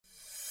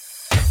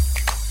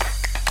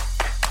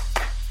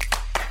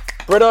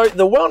Bretto,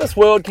 the wellness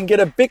world can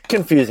get a bit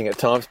confusing at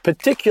times,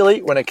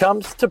 particularly when it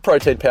comes to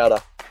protein powder.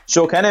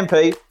 Sure can,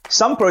 MP.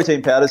 Some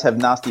protein powders have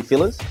nasty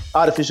fillers,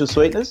 artificial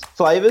sweeteners,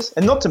 flavours,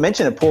 and not to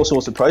mention a poor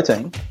source of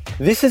protein.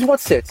 This is what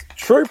sets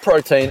True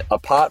Protein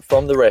apart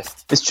from the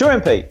rest. It's true,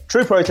 MP.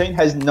 True Protein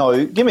has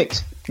no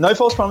gimmicks, no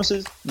false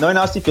promises, no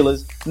nasty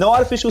fillers, no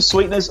artificial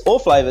sweeteners or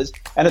flavours,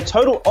 and a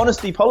total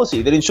honesty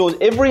policy that ensures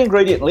every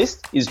ingredient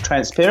list is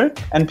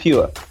transparent and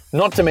pure.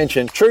 Not to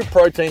mention, True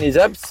Protein is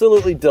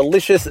absolutely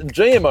delicious,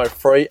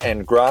 GMO-free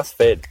and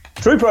grass-fed.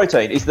 True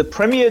Protein is the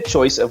premier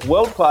choice of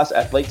world-class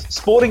athletes,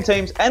 sporting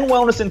teams and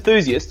wellness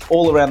enthusiasts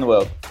all around the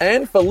world.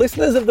 And for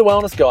listeners of the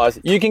Wellness Guys,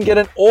 you can get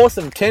an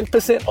awesome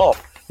 10%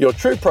 off your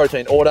True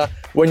Protein order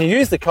when you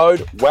use the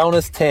code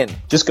WELLNESS10.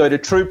 Just go to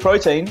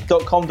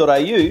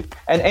trueprotein.com.au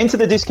and enter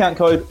the discount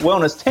code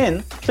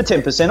WELLNESS10 for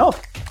 10%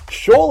 off.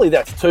 Surely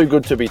that's too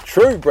good to be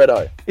true,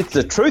 Bretto. It's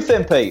the truth,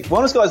 MP.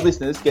 Wellness Guys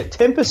listeners get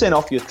 10%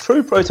 off your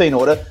True Protein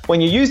order when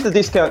you use the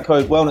discount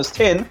code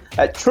WELLNESS10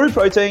 at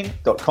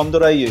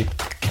trueprotein.com.au.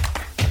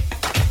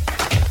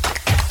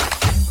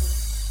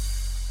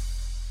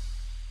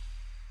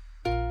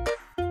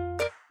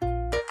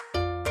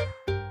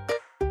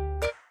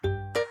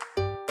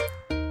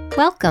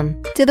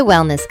 Welcome to the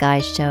Wellness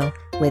Guys Show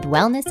with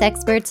wellness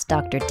experts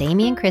Dr.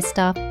 Damian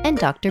Kristof and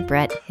Dr.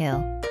 Brett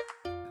Hill.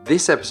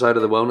 This episode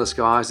of the Wellness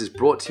Guys is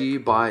brought to you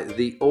by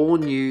the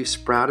all-new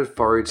Sprouted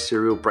Forage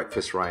cereal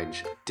breakfast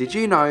range. Did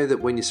you know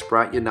that when you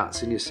sprout your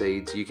nuts and your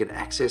seeds, you can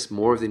access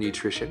more of the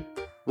nutrition?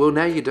 Well,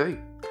 now you do.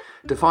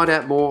 To find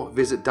out more,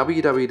 visit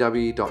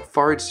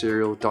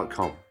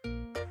www.foragecereal.com.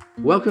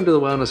 Welcome to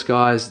the Wellness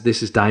Guys.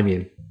 This is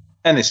Damian.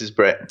 And this is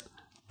Brett.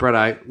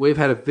 Bretto, we've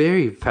had a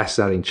very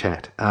fascinating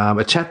chat.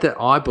 A chat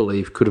that I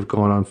believe could have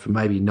gone on for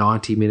maybe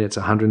 90 minutes,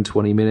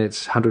 120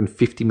 minutes,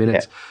 150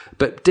 minutes,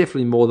 but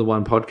definitely more than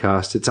one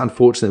podcast. It's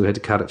unfortunate we had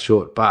to cut it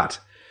short, but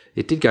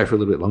it did go for a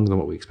little bit longer than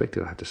what we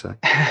expected, I have to say.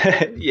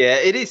 Yeah,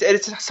 it is.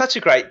 It's such a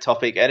great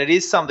topic, and it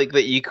is something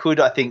that you could,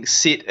 I think,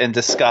 sit and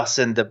discuss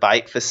and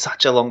debate for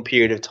such a long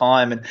period of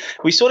time. And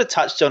we sort of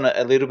touched on it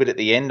a little bit at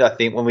the end, I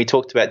think, when we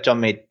talked about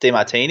John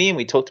DeMartini and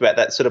we talked about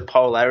that sort of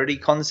polarity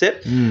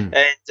concept. And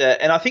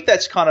I think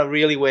that's kind of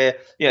really where,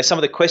 some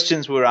of the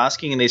questions we're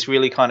asking in this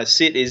really kind of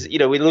sit is,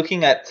 we're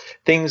looking at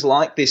things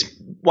like this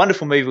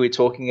wonderful movie we're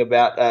talking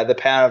about, The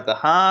Power of the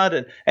Heart,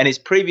 and his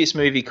previous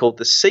movie called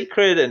The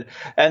Secret,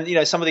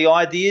 and some of the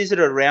ideas that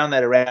are around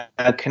that, around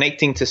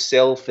connecting to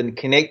self and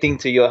connecting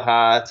to your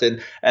heart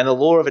and the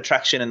law of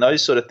attraction and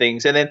those sort of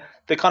things. And then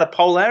the kind of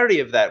polarity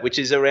of that, which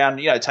is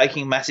around,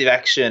 taking massive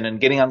action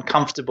and getting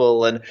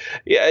uncomfortable. And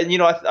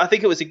I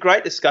think it was a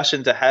great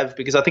discussion to have,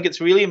 because I think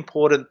it's really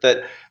important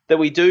that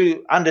we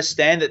do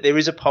understand that there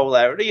is a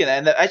polarity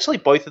and that actually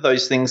both of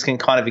those things can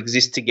kind of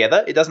exist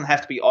together. It doesn't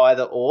have to be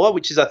either or,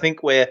 which is, I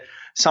think, where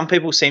some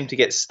people seem to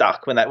get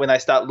stuck when they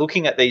start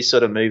looking at these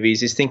sort of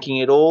movies, is thinking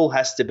it all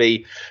has to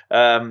be,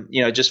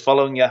 just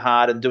following your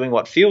heart and doing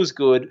what feels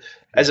good,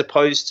 as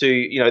opposed to,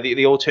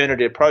 the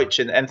alternative approach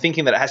and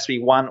thinking that it has to be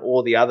one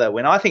or the other,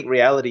 when I think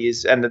reality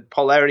is, and the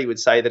polarity would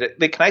say that it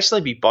can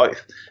actually be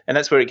both. And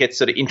that's where it gets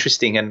sort of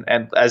interesting. And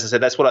as I said,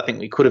 that's what I think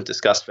we could have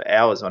discussed for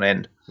hours on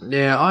end.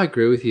 Yeah, I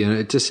agree with you. And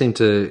it just seemed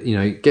to,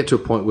 get to a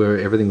point where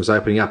everything was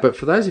opening up. But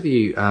for those of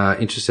you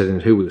interested in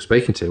who we were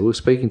speaking to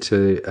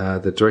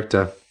the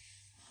director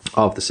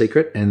of The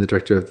Secret and the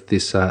director of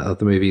this of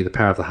the movie The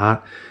Power of the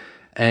Heart,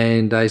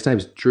 and his name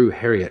is Drew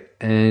Herriott,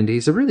 and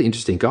he's a really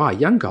interesting guy,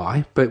 young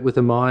guy, but with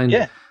a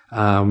mind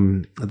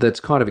that's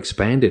kind of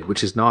expanded,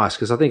 which is nice,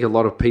 because I think a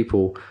lot of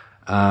people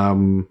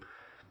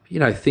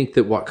think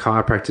that what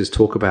chiropractors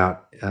talk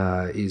about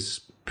is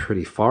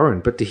pretty foreign,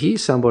 but to hear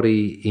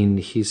somebody in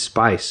his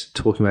space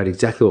talking about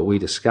exactly what we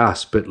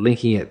discussed, but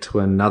linking it to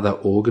another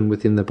organ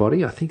within the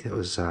body, I think that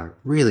was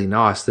really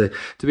nice. To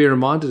be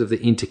reminded of the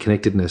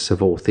interconnectedness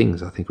of all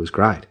things, I think was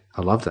great.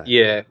 I love that.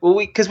 Yeah, well,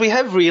 because we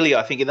have really,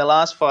 I think, in the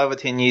last 5 or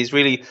 10 years,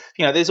 really,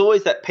 there's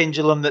always that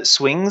pendulum that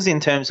swings in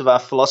terms of our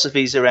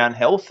philosophies around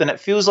health, and it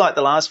feels like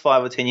the last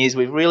 5 or 10 years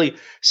we've really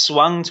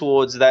swung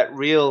towards that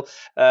real,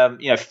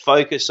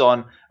 focus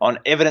on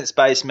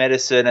evidence-based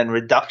medicine and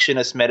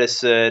reductionist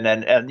medicine,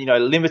 and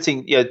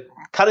limiting,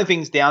 cutting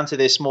things down to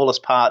their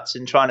smallest parts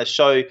and trying to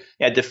show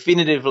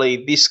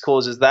definitively this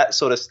causes that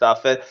sort of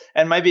stuff,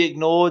 and maybe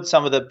ignored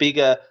some of the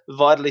bigger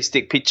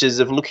vitalistic pictures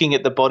of looking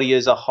at the body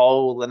as a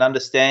whole and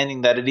understanding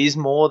that it is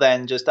more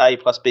than just A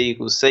plus B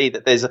equals C,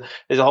 that there's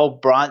a whole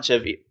branch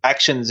of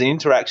actions and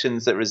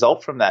interactions that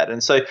result from that.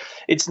 And so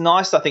it's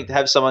nice, I think, to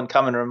have someone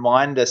come and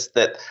remind us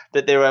that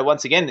there are,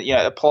 once again,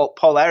 a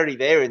polarity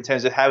there in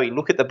terms of how we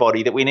look at the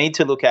body, that we need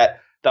to look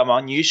at the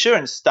minutiae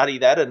and study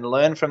that and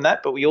learn from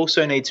that, but we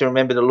also need to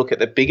remember to look at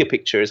the bigger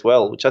picture as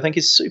well, which I think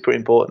is super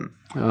important.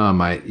 Oh,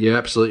 mate, you're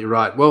absolutely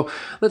right. Well,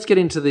 let's get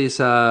into this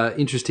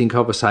interesting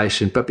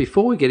conversation, but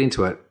before we get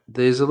into it,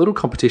 there's a little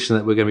competition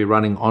that we're going to be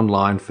running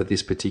online for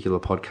this particular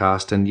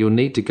podcast, and you'll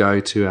need to go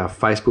to our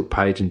Facebook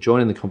page and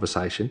join in the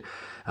conversation.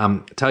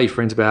 Tell your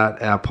friends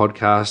about our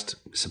podcast,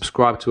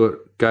 subscribe to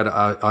it, go to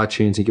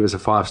iTunes and give us a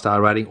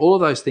 5-star rating. All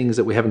of those things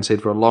that we haven't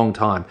said for a long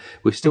time.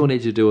 We still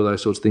need to do all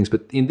those sorts of things.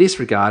 But in this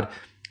regard,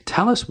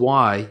 tell us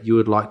why you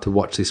would like to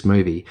watch this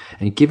movie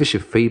and give us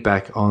your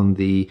feedback on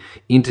the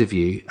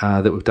interview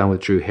that we've done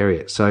with Drew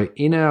Herriott. So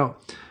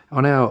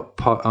on our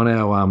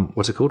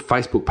what's it called,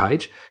 Facebook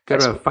page, go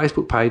to our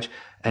Facebook page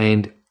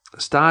and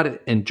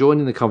start and join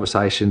in the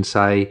conversation.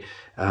 Say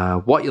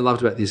what you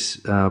loved about this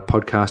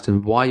podcast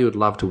and why you would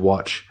love to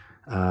watch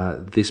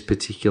this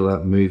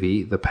particular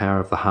movie, The Power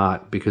of the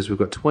Heart, because we've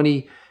got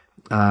 20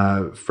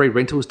 free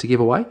rentals to give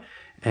away.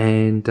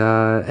 And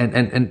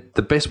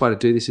the best way to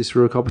do this is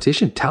through a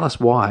competition. Tell us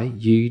why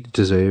you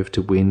deserve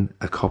to win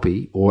a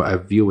copy or a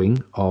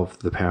viewing of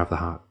The Power of the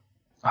Heart.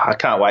 I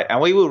can't wait.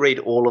 And we will read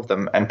all of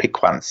them and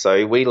pick one.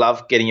 So we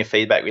love getting your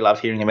feedback. We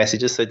love hearing your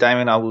messages. So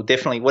Damien, I will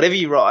definitely, whatever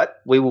you write,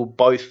 we will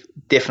both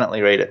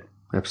definitely read it.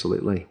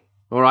 Absolutely.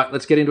 All right,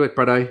 let's get into it,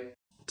 Bretto.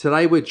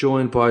 Today we're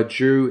joined by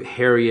Drew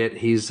Herriott.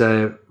 He's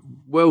a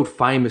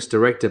world-famous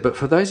director, but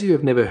for those of you who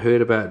have never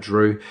heard about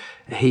Drew,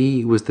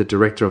 he was the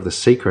director of The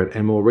Secret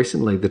and more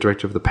recently the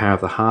director of The Power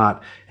of the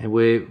Heart, and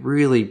we're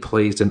really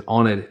pleased and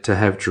honoured to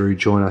have Drew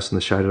join us on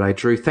the show today.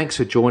 Drew, thanks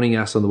for joining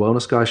us on the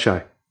Wellness Guy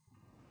Show.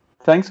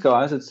 Thanks,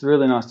 guys. It's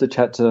really nice to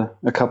chat to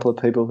a couple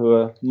of people who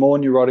are more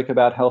neurotic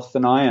about health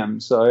than I am,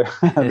 so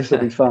this will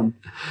be fun.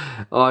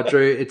 Oh,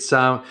 Drew, it's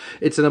an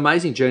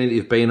amazing journey that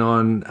you've been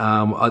on.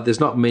 There's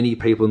not many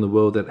people in the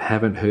world that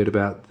haven't heard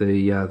about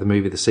the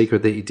movie The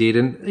Secret that you did,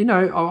 and you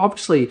know,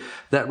 obviously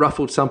that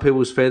ruffled some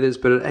people's feathers,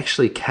 but it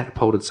actually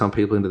catapulted some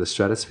people into the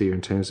stratosphere in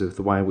terms of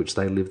the way in which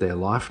they live their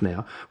life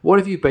now. What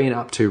have you been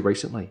up to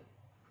recently?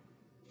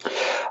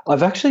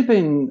 I've actually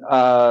been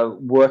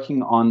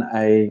working on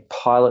a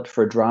pilot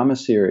for a drama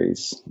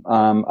series.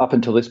 Up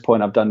until this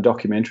point, I've done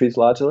documentaries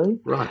largely,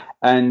 right,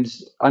 and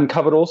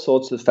uncovered all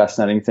sorts of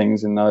fascinating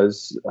things in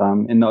those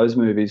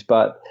movies.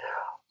 But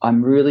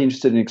I'm really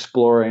interested in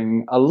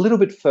exploring a little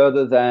bit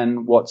further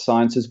than what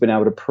science has been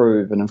able to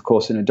prove. And of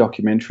course, in a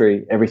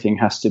documentary, everything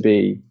has to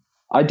be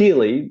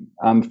ideally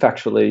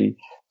factually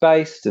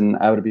based and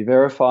able to be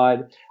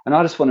verified, and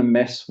I just want to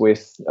mess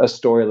with a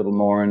story a little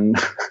more. And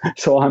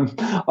so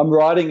I'm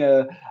writing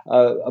a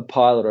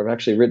pilot, or I've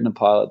actually written a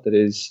pilot that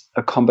is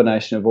a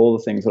combination of all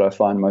the things that I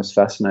find most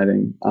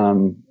fascinating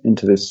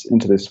into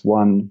this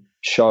one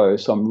show.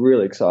 So I'm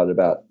really excited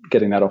about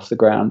getting that off the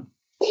ground.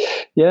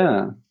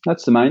 Yeah,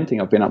 that's the main thing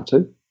I've been up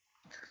to.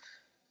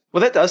 Well,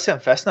 that does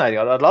sound fascinating.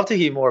 I'd love to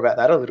hear more about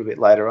that a little bit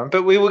later on.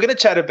 But we were going to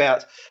chat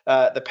about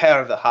the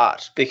power of the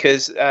heart,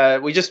 because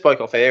we just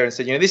spoke off air and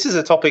said, you know, this is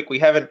a topic we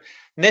haven't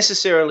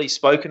necessarily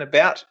spoken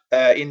about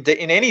in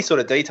any sort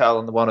of detail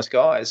on the Wellness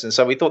Guys. And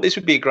so we thought this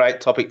would be a great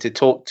topic to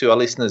talk to our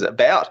listeners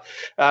about.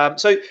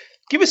 So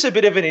give us a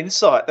bit of an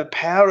insight, the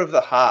power of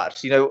the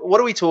heart. You know, what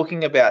are we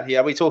talking about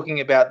here? Are we talking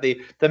about the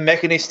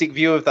mechanistic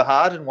view of the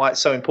heart and why it's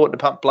so important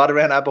to pump blood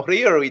around our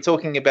body? Or are we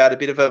talking about a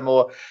bit of a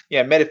more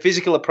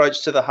metaphysical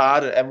approach to the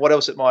heart and what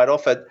else it might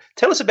offer?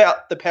 Tell us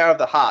about the power of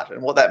the heart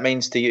and what that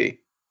means to you.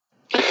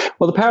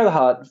 Well, The Power of the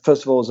Heart,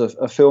 first of all, is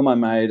a film I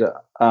made.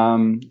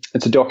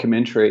 It's a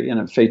documentary, and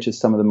it features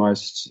some of the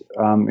most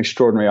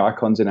extraordinary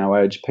icons in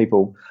our age,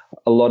 people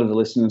a lot of the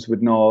listeners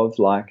would know of,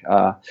 like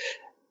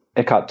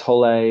Eckhart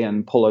Tolle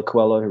and Paulo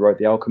Coelho, who wrote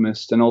The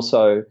Alchemist, and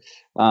also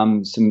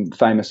some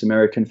famous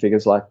American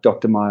figures like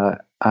Dr. Maya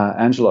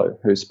Angelou,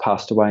 who's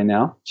passed away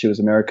now. She was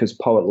America's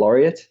poet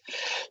laureate.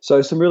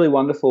 So some really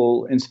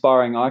wonderful,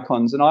 inspiring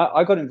icons. And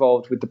I got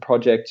involved with the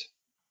project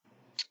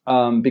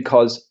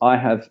because I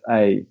have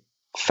a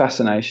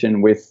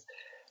fascination with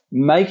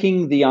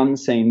making the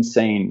unseen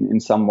seen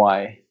in some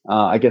way.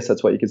 I guess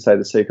that's what you could say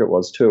The Secret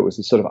was too. It was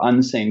a sort of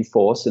unseen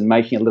force and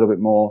making it a little bit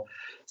more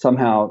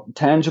somehow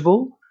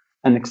tangible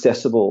and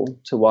accessible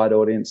to wide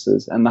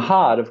audiences. And the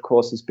heart, of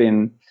course, has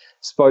been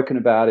spoken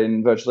about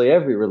in virtually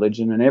every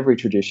religion and every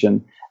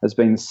tradition as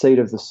being the seat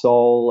of the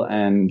soul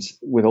and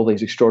with all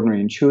these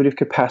extraordinary intuitive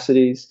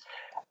capacities.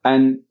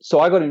 And so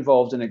I got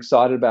involved and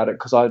excited about it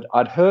because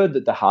I'd heard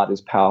that the heart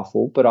is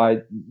powerful, but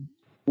I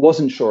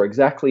wasn't sure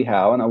exactly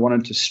how, and I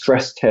wanted to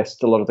stress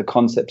test a lot of the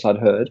concepts I'd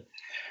heard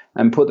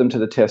and put them to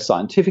the test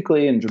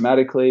scientifically and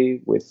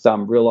dramatically with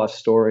real-life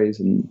stories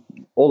and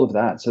all of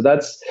that. So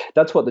that's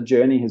what the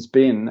journey has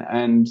been,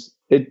 and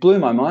it blew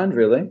my mind,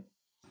 really,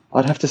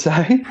 I'd have to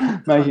say,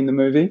 making the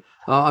movie.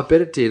 Oh, I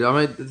bet it did.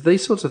 I mean,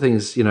 these sorts of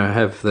things, you know,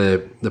 have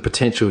the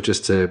potential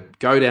just to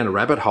go down a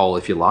rabbit hole,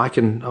 if you like,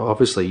 and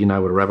obviously you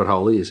know what a rabbit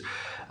hole is.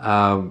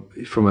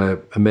 From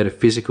a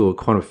metaphysical,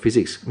 quantum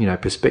physics, you know,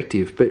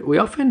 perspective. But we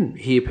often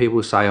hear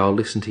people say, "Oh,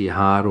 listen to your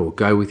heart," or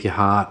 "Go with your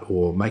heart,"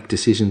 or "Make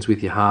decisions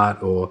with your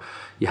heart," or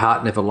 "Your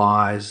heart never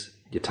lies,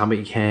 your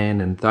tummy can,"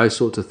 and those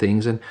sorts of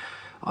things. And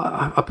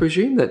I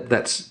presume that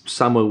that's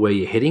somewhere where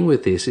you're heading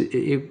with this.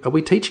 Are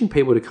we teaching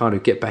people to kind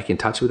of get back in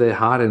touch with their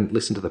heart and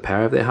listen to the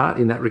power of their heart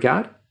in that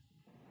regard?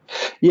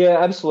 Yeah,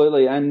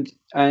 absolutely. And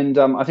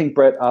I think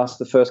Brett asked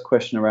the first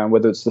question around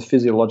whether it's the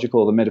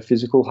physiological or the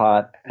metaphysical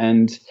heart.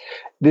 And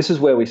this is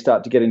where we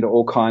start to get into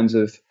all kinds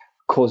of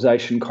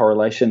causation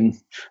correlation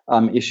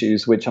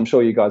issues, which I'm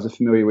sure you guys are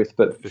familiar with,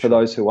 but for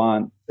those who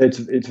aren't,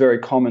 it's very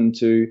common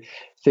to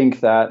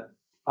think that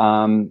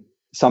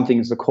something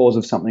is the cause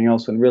of something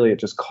else when really it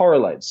just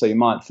correlates. So you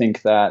might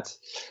think that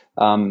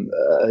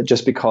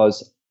just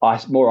because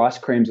more ice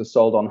creams are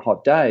sold on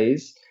hot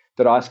days,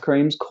 that ice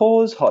creams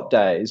cause hot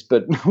days,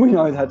 but we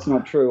know that's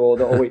not true. Or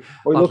we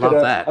look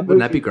at that. Wouldn't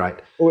that be great?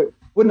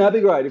 Wouldn't that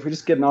be great if we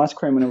just get an ice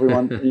cream whenever we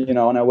want,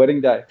 on our wedding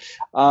day?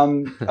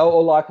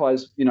 Or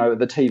likewise,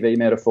 the TV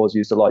metaphor is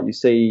used a lot. You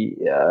see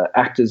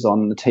actors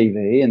on the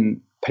TV,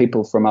 and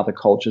people from other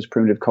cultures,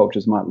 primitive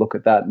cultures, might look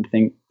at that and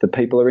think the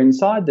people are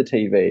inside the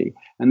TV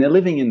and they're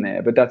living in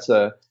there. But that's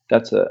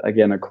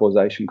again a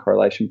causation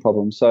correlation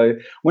problem. So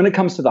when it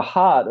comes to the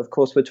heart, of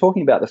course, we're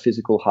talking about the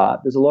physical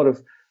heart. There's a lot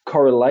of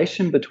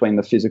correlation between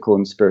the physical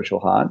and spiritual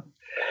heart,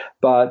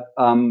 but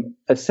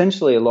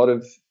essentially a lot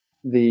of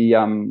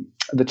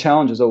the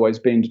challenge has always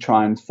been to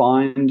try and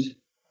find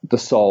the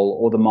soul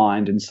or the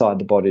mind inside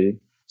the body.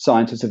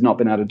 Scientists have not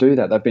been able to do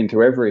that. They've been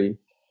through every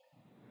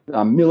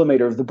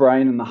millimeter of the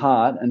brain and the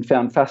heart and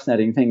found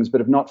fascinating things,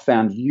 but have not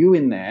found you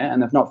in there,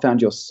 and have not found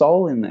your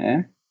soul in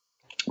there,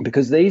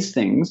 because these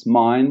things,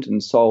 mind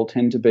and soul,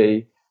 tend to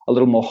be a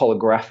little more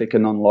holographic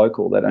and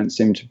non-local. They don't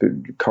seem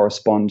to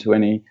correspond to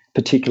any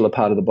particular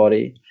part of the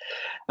body.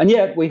 And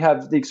yet we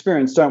have the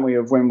experience, don't we,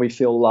 of when we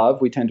feel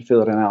love, we tend to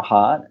feel it in our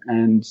heart.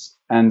 And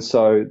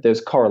so there's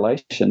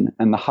correlation.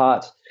 And the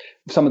heart,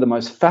 some of the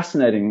most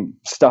fascinating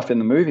stuff in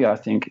the movie, I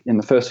think, in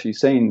the first few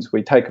scenes,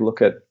 we take a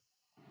look at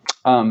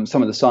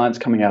some of the science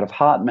coming out of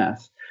heart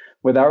math,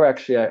 where they were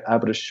actually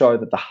able to show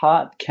that the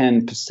heart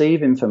can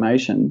perceive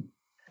information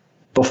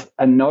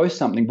and know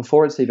something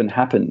before it's even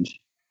happened,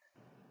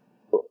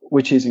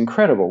 which is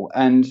incredible.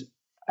 And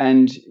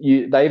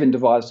they even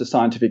devised a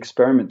scientific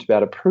experiment to be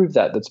able to prove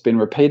that. That's been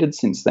repeated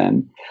since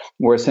then,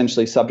 where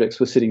essentially subjects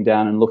were sitting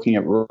down and looking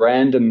at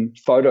random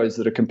photos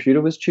that a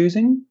computer was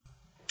choosing.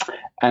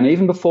 And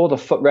even before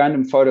the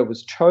random photo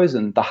was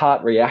chosen, the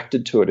heart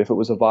reacted to it. If it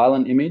was a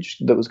violent image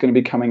that was going to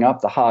be coming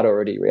up, the heart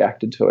already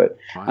reacted to it.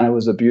 Wow. And it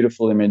was a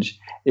beautiful image,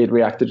 it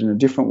reacted in a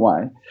different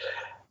way.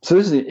 So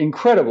this is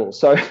incredible.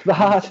 So the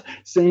heart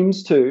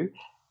seems to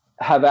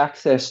have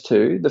access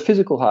to, the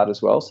physical heart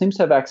as well, seems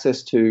to have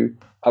access to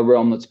a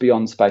realm that's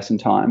beyond space and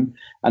time.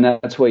 And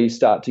that's where you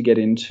start to get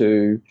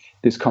into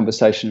this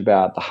conversation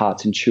about the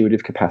heart's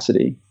intuitive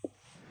capacity.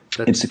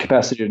 It's the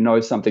capacity to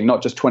know something,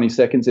 not just 20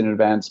 seconds in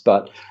advance,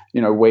 but,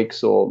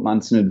 weeks or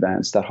months in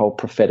advance, that whole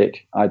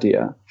prophetic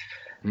idea.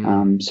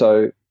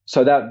 So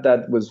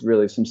that was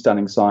really some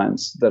stunning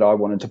science that I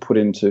wanted to put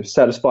in to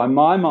satisfy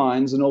my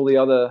minds and all the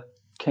other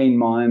keen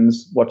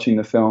minds watching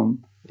the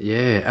film.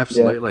 Yeah,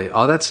 absolutely. Yeah.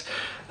 Oh, that's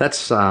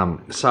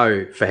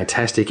so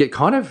fantastic. It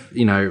kind of,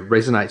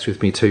 resonates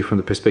with me too from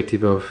the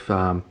perspective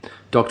of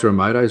Dr.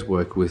 Emoto's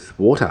work with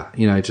water,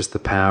 just the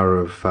power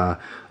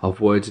of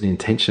words and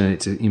intention and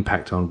its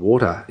impact on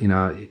water.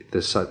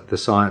 The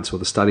science or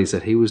the studies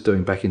that he was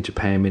doing back in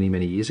Japan many,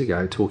 many years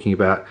ago, talking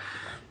about,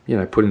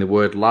 putting the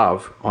word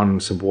love on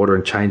some water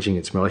and changing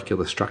its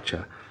molecular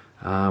structure.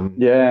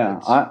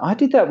 I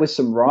did that with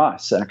some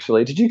rice,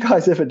 actually. Did you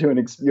guys ever do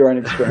your own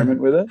experiment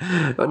with it?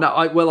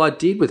 No, I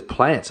did with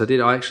plants. I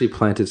actually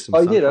planted some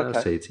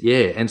sunflower seeds.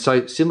 Yeah, and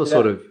so similar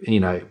sort of,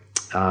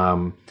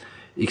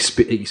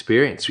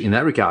 experience in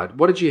that regard.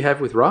 What did you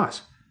have with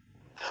rice?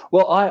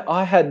 Well,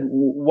 I had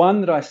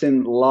one that I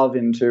sent love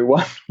into,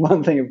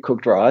 one thing of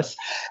cooked rice,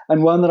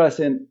 and one that I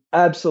sent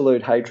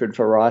absolute hatred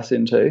for rice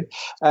into.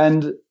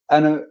 And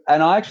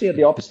I actually had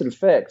the opposite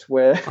effect,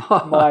 where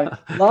my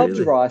loved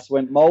rice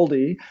went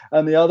moldy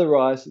and the other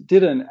rice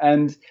didn't.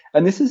 And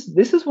this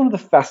is one of the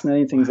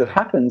fascinating things that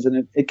happens,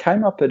 and it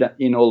came up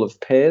in all of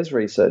Pear's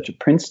research at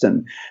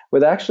Princeton,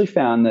 where they actually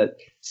found that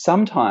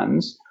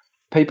sometimes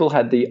people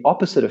had the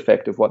opposite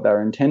effect of what they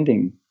were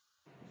intending.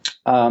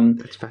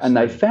 And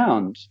they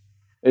found,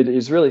 it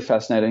is really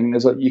fascinating.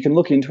 You can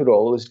look into it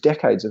all. There's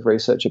decades of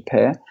research at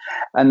Pear.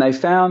 And they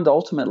found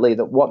ultimately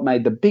that what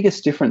made the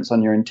biggest difference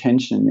on your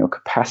intention, your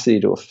capacity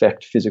to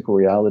affect physical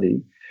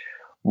reality,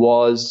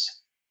 was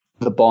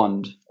the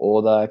bond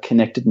or the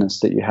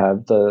connectedness that you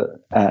have.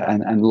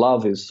 And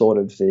love is sort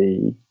of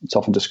it's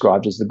often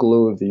described as the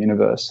glue of the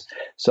universe.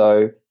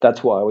 So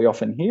that's why we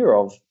often hear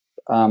of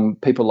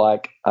people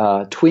like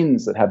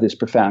twins that have this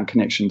profound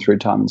connection through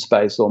time and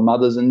space, or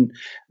mothers and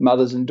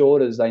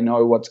daughters. They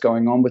know what's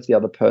going on with the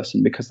other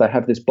person because they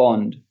have this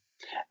bond,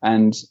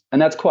 and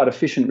that's quite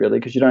efficient, really,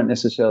 because you don't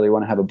necessarily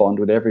want to have a bond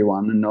with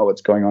everyone and know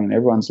what's going on in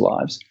everyone's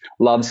lives.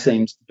 Love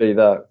seems to be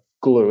the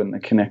glue and the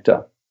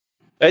connector.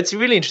 It's a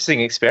really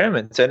interesting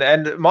experiment.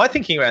 And my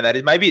thinking around that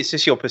is maybe it's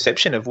just your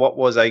perception of what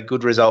was a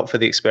good result for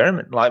the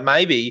experiment. Like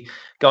maybe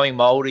going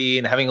moldy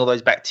and having all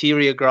those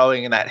bacteria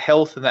growing and that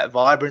health and that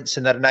vibrance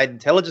and that innate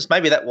intelligence,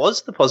 maybe that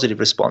was the positive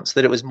response,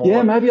 that it was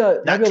more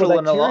natural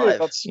and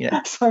alive.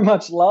 So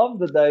much love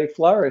that they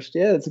flourished.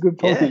 Yeah, it's a good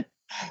point.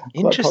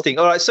 Interesting.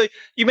 All right. So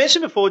you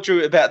mentioned before,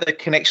 Drew, about the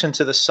connection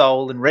to the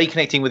soul and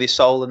reconnecting with your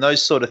soul and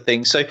those sort of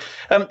things. So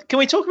can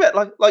we talk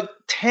about like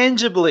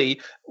tangibly,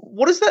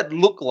 what does that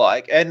look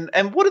like, and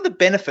what are the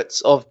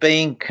benefits of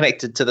being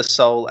connected to the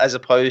soul as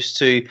opposed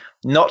to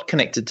not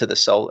connected to the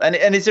soul?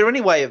 And is there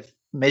any way of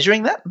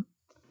measuring that?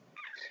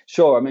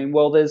 Sure. I mean,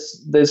 well,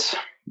 there's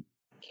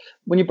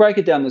when you break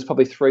it down, there's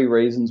probably three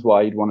reasons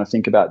why you'd want to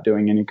think about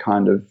doing any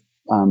kind of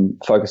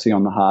focusing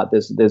on the heart.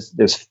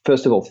 There's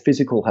first of all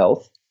physical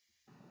health.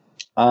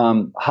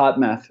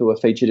 HeartMath, who are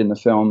featured in the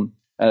film,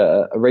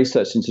 a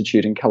research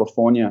institute in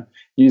California,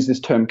 use this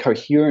term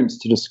coherence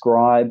to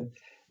describe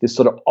this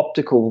sort of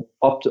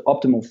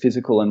optimal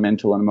physical and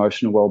mental and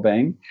emotional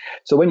well-being.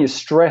 So when you're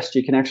stressed,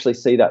 you can actually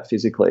see that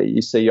physically.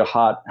 You see your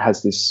heart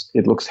has this,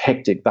 it looks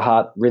hectic, the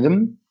heart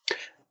rhythm.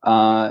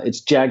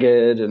 It's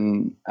jagged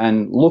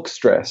and looks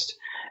stressed.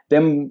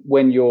 Then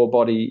when your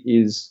body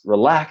is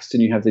relaxed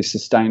and you have these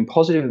sustained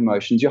positive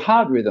emotions, your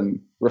heart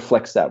rhythm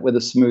reflects that with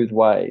a smooth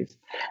wave.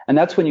 And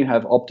that's when you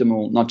have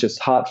optimal, not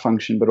just heart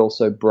function, but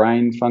also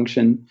brain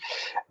function.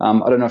 I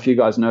don't know if you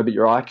guys know, but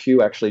your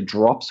IQ actually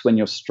drops when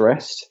you're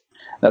stressed.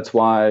 That's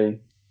why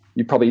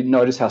you probably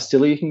notice how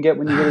silly you can get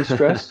when you're really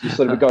stressed. You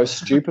sort of go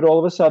stupid all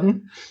of a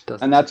sudden.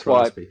 And that's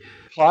why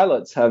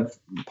pilots have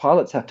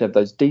to have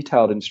those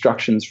detailed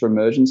instructions for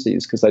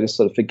emergencies, because they just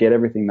sort of forget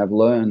everything they've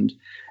learned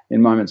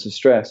in moments of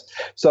stress.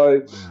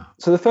 So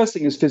the first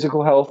thing is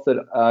physical health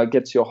that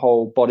gets your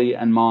whole body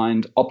and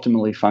mind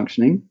optimally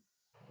functioning.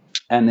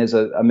 And there's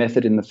a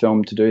method in the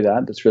film to do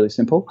that that's really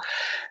simple.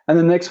 And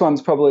the next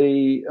one's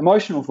probably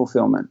emotional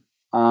fulfillment,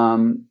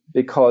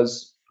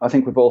 because I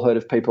think we've all heard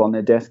of people on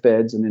their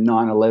deathbeds, and in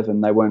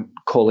 9/11 they weren't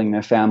calling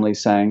their families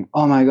saying,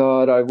 "Oh my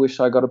God, I wish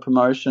I got a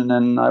promotion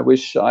and I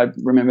wish I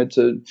remembered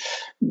to,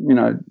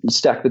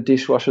 stack the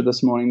dishwasher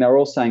this morning." They were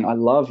all saying, I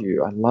love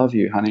you,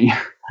 honey.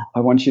 I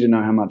want you to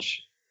know how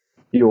much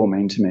you all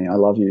mean to me. I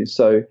love you."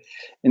 So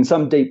in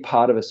some deep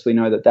part of us, we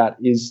know that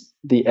is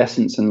the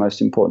essence and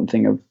most important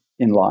thing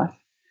in life.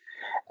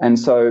 And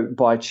so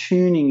by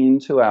tuning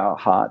into our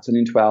hearts and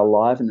into our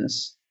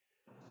aliveness,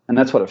 and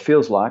that's what it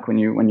feels like when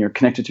you're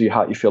connected to your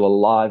heart, you feel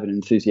alive and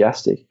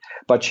enthusiastic.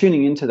 By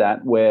tuning into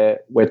that, we're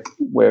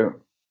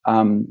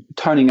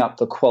toning up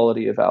the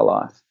quality of our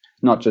life,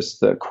 not just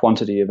the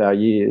quantity of our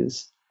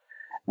years.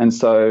 And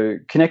so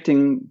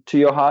connecting to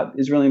your heart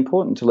is really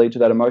important to lead to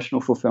that emotional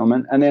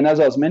fulfillment. And then,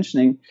 as I was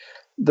mentioning,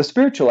 the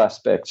spiritual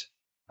aspect,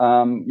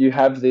 you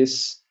have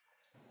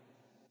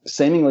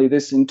seemingly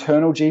this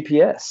internal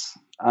GPS.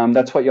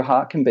 That's what your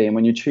heart can be. And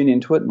when you tune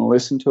into it and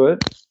listen to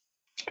it,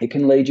 it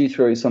can lead you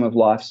through some of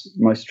life's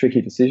most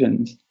tricky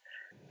decisions.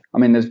 I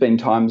mean, there's been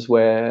times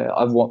where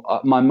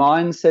my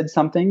mind said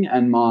something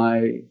and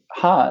my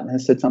heart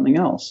has said something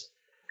else.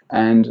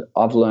 And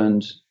I've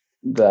learned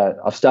that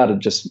I've started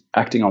just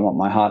acting on what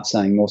my heart's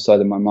saying more so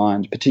than my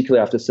mind,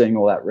 particularly after seeing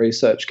all that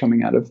research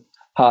coming out of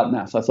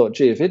HeartMath. I thought,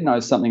 gee, if it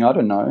knows something I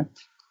don't know,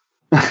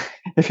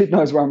 if it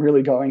knows where I'm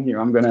really going here,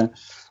 I'm gonna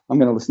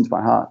listen to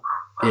my heart.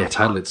 Yeah,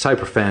 totally. It's so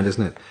profound,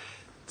 isn't it?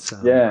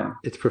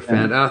 It's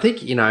profound. And I think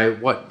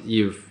what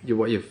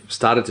you've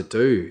started to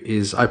do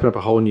is open up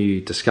a whole new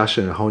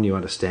discussion, a whole new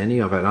understanding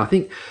of it. And I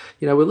think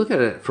we look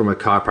at it from a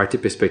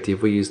chiropractic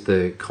perspective. We use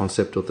the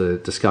concept or the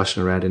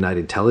discussion around innate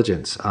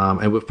intelligence,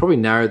 and we've probably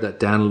narrowed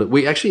that down a little.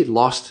 We actually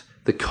lost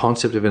the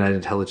concept of innate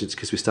intelligence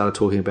because we started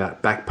talking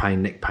about back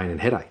pain, neck pain, and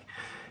headache.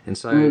 And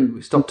so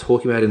we stopped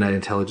talking about innate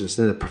intelligence.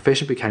 Then the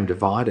profession became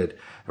divided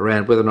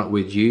around whether or not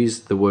we'd use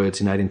the words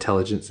innate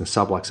intelligence and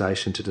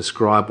subluxation to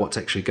describe what's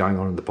actually going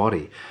on in the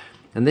body.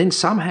 And then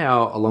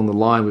somehow along the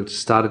line, we've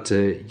started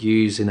to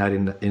use innate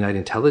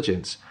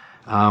intelligence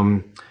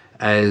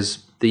as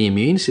the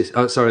immune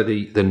system.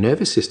 The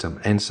nervous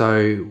system. And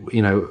so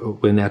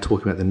we're now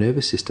talking about the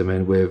nervous system,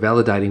 and we're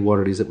validating what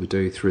it is that we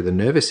do through the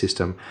nervous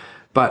system.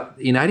 But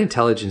innate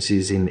intelligence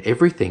is in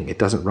everything. It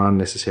doesn't run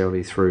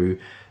necessarily through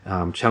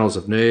channels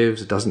of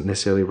nerves. It doesn't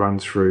necessarily run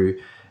through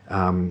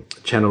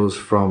channels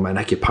from an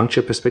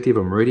acupuncture perspective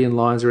or meridian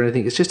lines or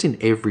anything. It's just in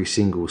every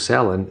single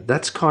cell, and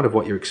that's kind of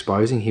what you're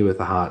exposing here with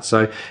the heart.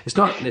 So it's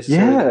not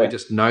necessarily that we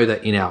just know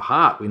that in our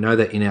heart. We know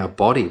that in our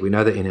body. We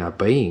know that in our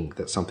being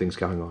that something's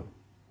going on.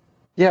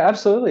 Yeah,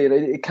 absolutely.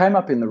 It came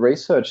up in the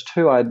research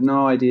too. I had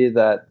no idea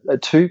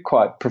that two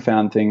quite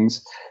profound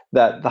things,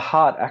 that the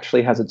heart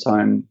actually has its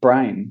own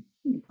brain,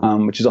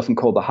 which is often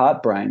called the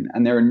heart brain,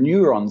 and there are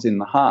neurons in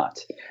the heart.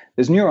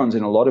 There's neurons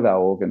in a lot of our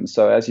organs.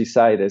 So as you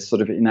say, there's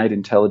sort of innate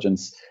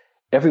intelligence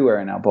everywhere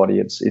in our body.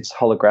 It's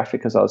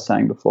holographic, as I was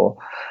saying before.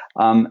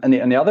 And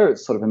the other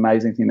sort of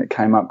amazing thing that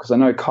came up, because I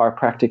know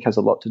chiropractic has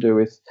a lot to do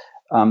with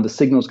the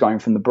signals going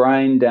from the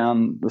brain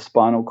down the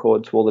spinal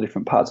cord to all the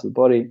different parts of the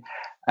body.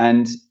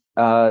 And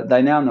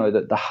they now know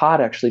that the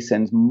heart actually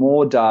sends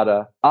more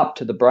data up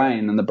to the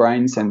brain than the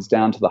brain sends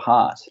down to the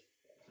heart.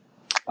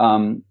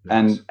 And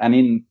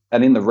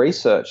in the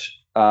research,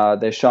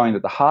 they're showing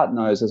that the heart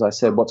knows, as I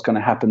said, what's going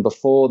to happen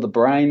before the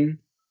brain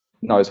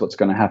knows what's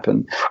going to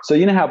happen. So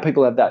you know how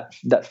people have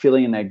that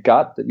feeling in their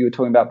gut that you were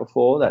talking about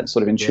before, that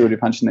sort of intuitive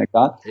punch in their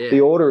gut? Yeah.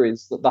 The order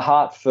is that the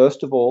heart,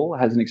 first of all,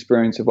 has an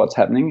experience of what's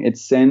happening. It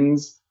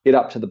sends it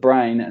up to the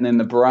brain, and then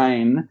the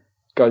brain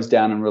goes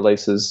down and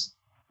releases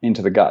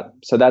into the gut.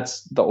 So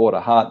that's the order: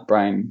 heart,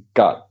 brain,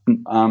 gut.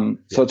 So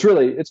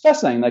it's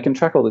fascinating. They can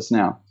track all this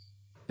now.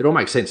 It all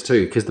makes sense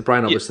too, because the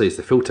brain obviously is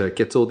the filter. It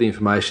gets all the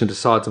information,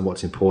 decides on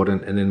what's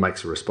important, and then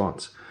makes a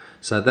response.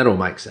 So that all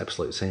makes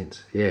absolute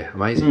sense. Yeah,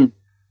 amazing.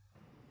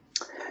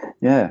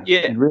 Yeah.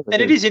 It really and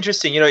it is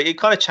interesting. It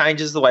kind of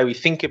changes the way we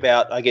think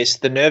about, I guess,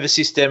 the nervous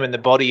system and the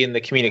body and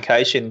the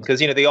communication. Because,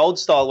 the old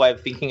style way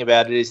of thinking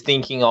about it is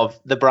thinking of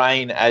the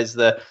brain as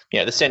the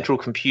central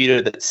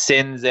computer that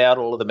sends out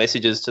all of the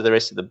messages to the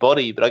rest of the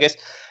body. But I guess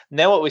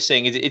now what we're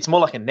seeing is it's more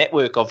like a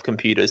network of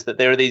computers, that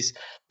there are these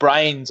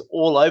brains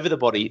all over the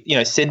body,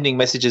 sending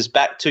messages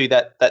back to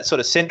that sort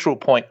of central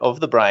point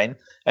of the brain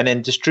and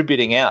then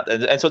distributing out.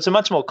 And so it's a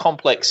much more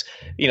complex,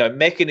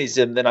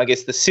 mechanism than, I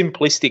guess, the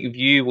simplistic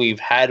view we've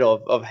had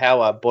of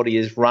how our body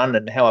is run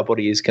and how our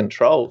body is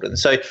controlled. And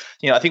so,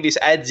 I think this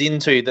adds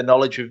into the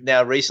knowledge we've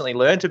now recently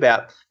learned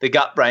about the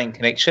gut-brain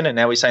connection, and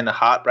now we're saying the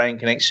heart-brain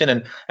connection,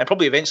 and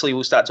probably eventually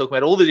we'll start talking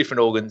about all the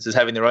different organs as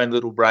having their own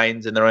little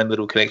brains and their own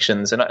little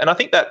connections. And I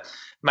think that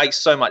makes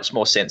so much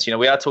more sense.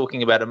 We are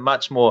talking about a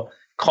much more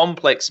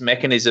complex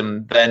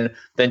mechanism than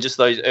just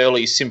those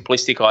early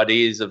simplistic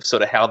ideas of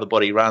sort of how the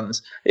body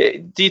runs.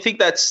 Do you think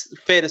that's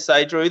fair to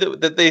say, Drew,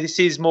 that this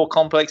is more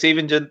complex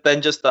even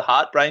than just the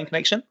heart-brain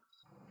connection?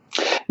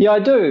 Yeah, I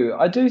do.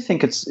 I do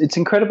think it's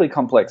incredibly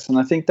complex, and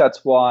I think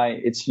that's why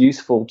it's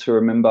useful to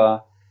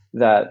remember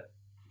that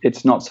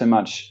it's not so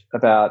much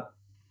about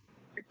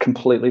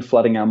completely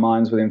flooding our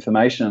minds with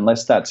information,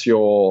 unless that's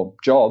your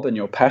job and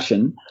your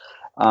passion.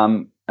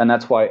 And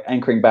that's why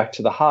anchoring back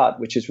to the heart,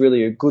 which is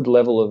really a good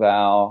level of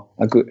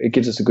it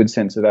gives us a good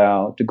sense of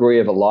our degree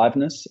of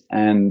aliveness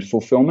and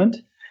fulfillment.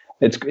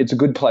 It's a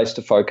good place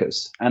to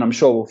focus. And I'm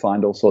sure we'll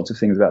find all sorts of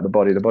things about the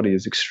body. The body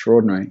is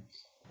extraordinary.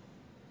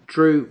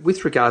 Drew,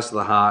 with regards to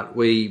the heart,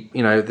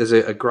 there's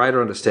a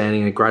greater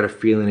understanding, a greater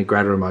feeling, a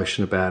greater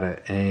emotion about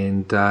it,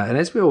 and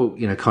as we all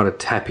kind of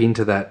tap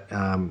into that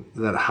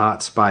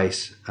heart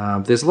space,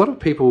 there's a lot of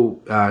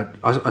people,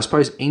 I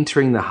suppose,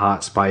 entering the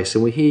heart space,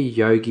 and we hear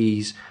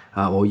yogis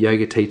or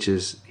yoga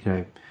teachers,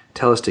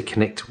 tell us to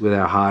connect with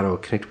our heart or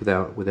connect with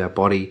our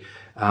body.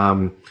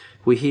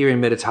 We hear in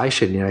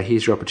meditation,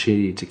 here's your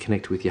opportunity to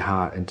connect with your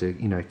heart and to,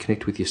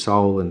 connect with your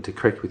soul and to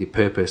connect with your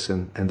purpose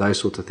and those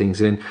sorts of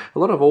things. And a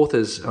lot of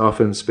authors are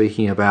often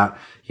speaking about,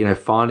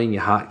 finding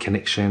your heart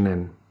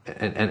connection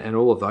and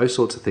all of those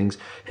sorts of things.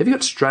 Have you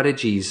got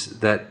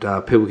strategies that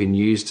people can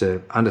use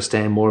to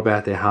understand more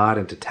about their heart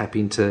and to tap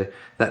into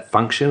that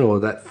function or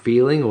that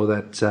feeling or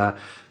that,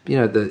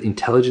 the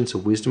intelligence or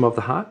wisdom of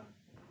the heart?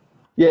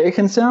 Yeah, it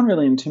can sound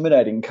really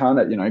intimidating, can't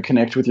it?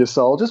 Connect with your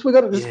soul. We've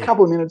got just a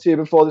couple of minutes here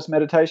before this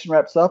meditation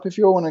wraps up. If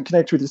you all want to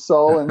connect with your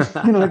soul and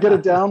get a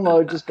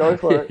download, just go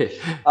for it.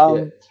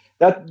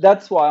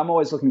 That's why I'm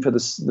always looking for the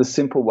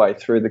simple way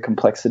through the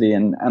complexity.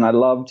 And I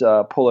loved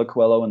Paulo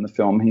Coelho in the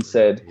film. He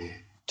said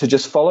to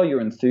just follow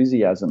your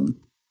enthusiasm.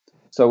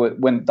 So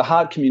when the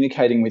heart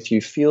communicating with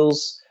you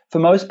feels, for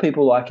most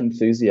people, like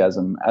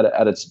enthusiasm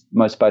at its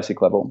most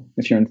basic level.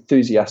 If you're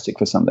enthusiastic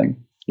for something,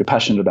 you're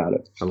passionate about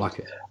it. I like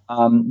it.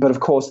 But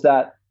of course,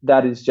 that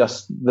is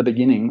just the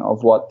beginning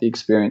of what the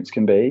experience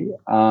can be.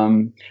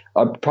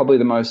 Probably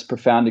the most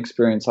profound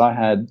experience I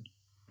had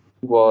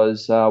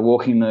was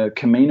walking the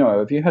Camino.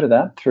 Have you heard of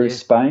that, through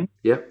Spain?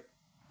 Yep.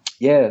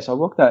 Yeah, so I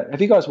walked that.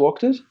 Have you guys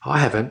walked it? I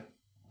haven't.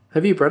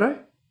 Have you, Bretto?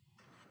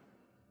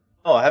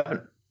 Oh, I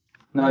haven't.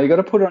 No, you got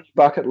to put it on your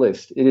bucket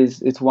list.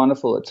 It's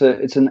wonderful.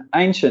 It's an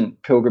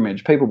ancient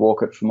pilgrimage. People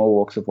walk it from all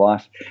walks of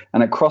life,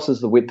 and it crosses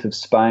the width of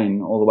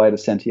Spain all the way to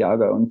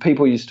Santiago. And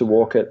people used to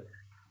walk it.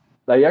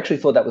 They actually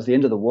thought that was the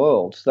end of the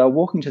world. So they were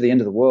walking to the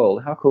end of the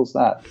world. How cool is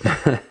that?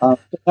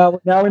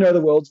 Now we know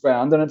the world's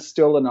round, and it's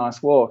still a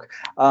nice walk.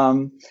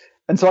 And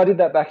so I did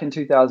that back in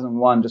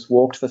 2001. Just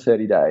walked for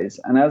 30 days,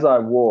 and as I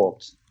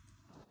walked,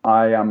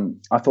 I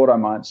thought I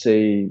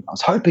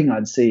was hoping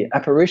I'd see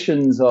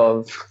apparitions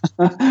of,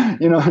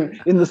 in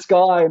the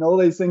sky and all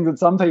these things that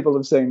some people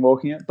have seen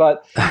walking it.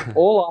 But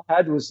all I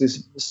had was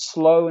this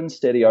slow and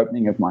steady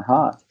opening of my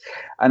heart.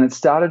 And it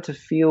started to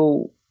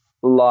feel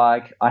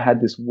like I had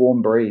this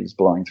warm breeze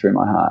blowing through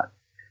my heart.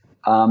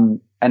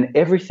 And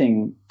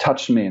everything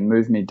touched me and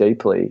moved me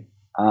deeply.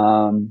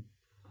 And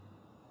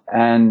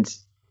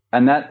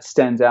that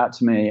stands out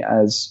to me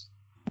as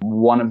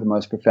one of the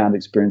most profound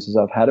experiences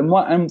I've had.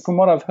 And from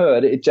what I've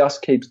heard, it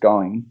just keeps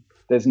going.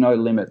 There's no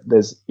limit.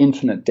 There's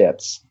infinite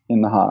depths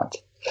in the heart.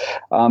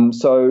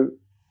 So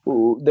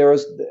there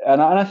is,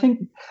 and I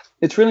think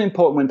it's really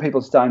important when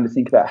people are starting to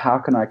think about how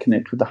can I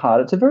connect with the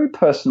heart. It's a very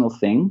personal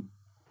thing.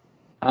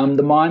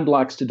 The mind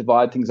likes to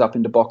divide things up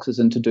into boxes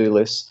and to-do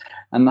lists,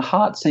 and the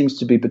heart seems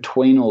to be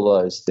between all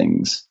those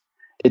things.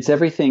 It's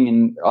everything,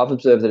 and I've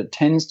observed that it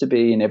tends to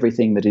be in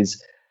everything that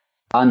is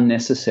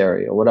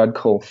unnecessary, or what I'd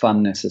call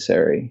fun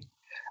necessary.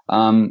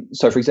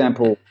 So, for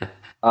example,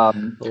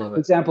 For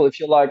example, if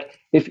you're like,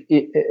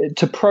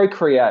 to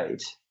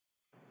procreate,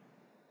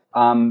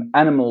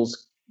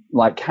 animals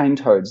like cane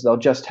toads, they'll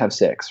just have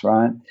sex,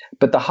 right?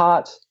 But the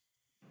heart,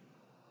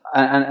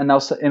 and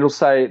it'll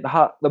say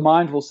the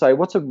mind will say,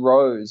 what's a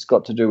rose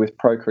got to do with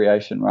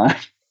procreation,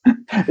 right?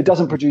 It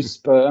doesn't produce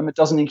sperm. It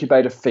doesn't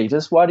incubate a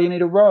fetus. Why do you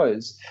need a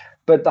rose?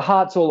 But the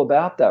heart's all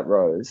about that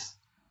rose.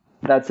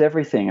 That's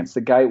everything. It's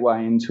the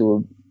gateway into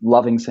a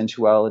loving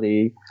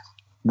sensuality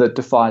that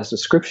defies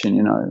description,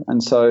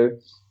 And so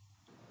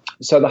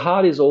the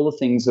heart is all the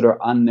things that are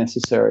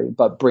unnecessary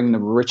but bring the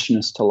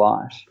richness to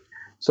life.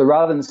 So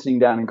rather than sitting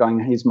down and going,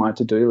 here's my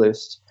to-do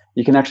list,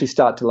 you can actually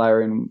start to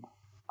layer in,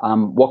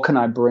 what can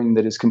I bring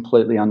that is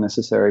completely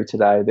unnecessary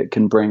today that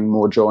can bring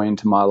more joy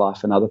into my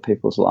life and other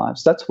people's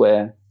lives? That's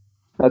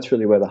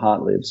really where the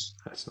heart lives.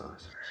 That's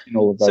nice. In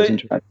all of those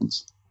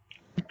interactions.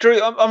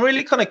 Drew, I'm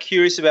really kind of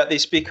curious about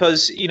this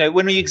because,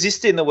 when we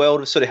exist in the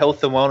world of sort of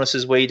health and wellness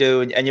as we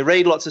do, and you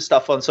read lots of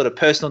stuff on sort of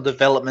personal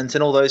development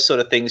and all those sort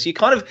of things, you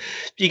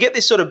get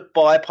this sort of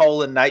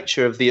bipolar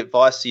nature of the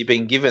advice that you're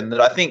being given that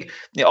I think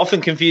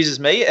often confuses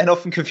me and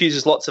often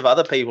confuses lots of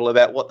other people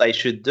about what they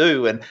should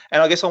do. And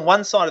I guess on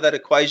one side of that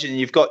equation,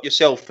 you've got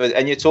yourself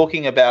and you're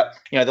talking about,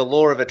 the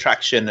law of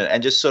attraction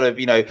and just sort of,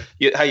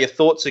 how your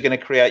thoughts are going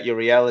to create your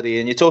reality.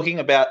 And you're talking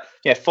about,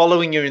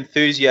 following your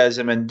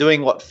enthusiasm and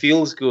doing what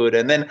feels good.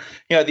 And then,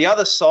 the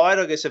other side,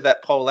 I guess, of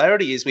that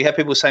polarity is we have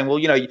people saying, well,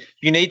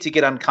 you need to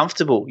get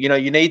uncomfortable. You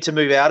need to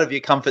move out of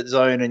your comfort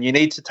zone and you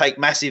need to take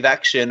massive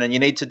action and you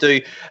need to do,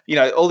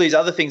 all these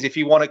other things if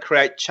you want to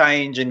create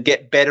change and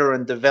get better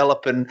and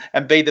develop and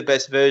be the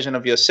best version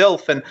of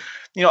yourself. And,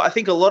 I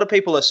think a lot of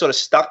people are sort of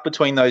stuck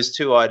between those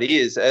two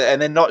ideas and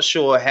they're not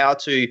sure how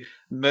to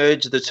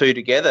merge the two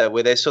together,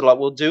 where they're sort of like,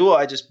 well, do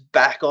I just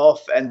back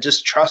off and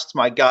just trust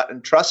my gut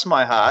and trust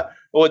my heart,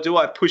 or do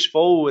I push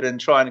forward and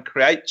try and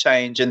create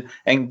change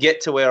and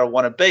get to where I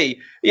want to be?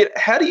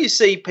 How do you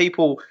see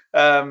people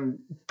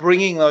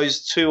bringing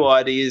those two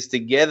ideas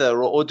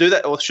together, or do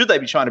that, or should they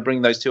be trying to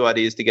bring those two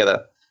ideas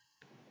together?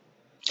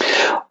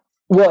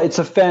 Well, it's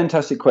a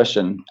fantastic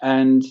question,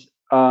 and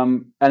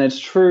it's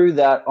true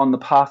that on the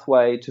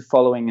pathway to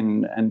following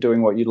and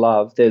doing what you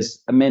love, there's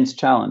immense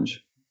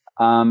challenge.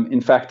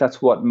 In fact,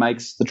 that's what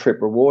makes the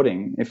trip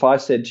rewarding. If I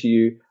said to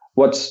you,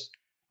 what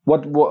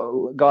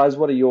guys,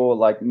 what are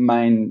your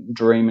main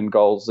dream and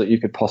goals that you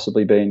could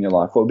possibly be in your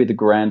life? What would be the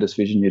grandest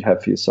vision you'd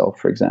have for yourself,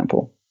 for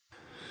example?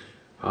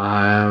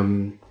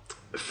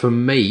 For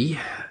me,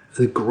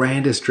 the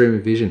grandest dream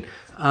and vision,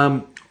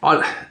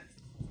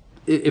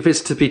 if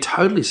it's to be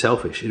totally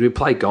selfish, it would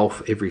play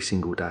golf every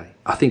single day.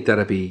 I think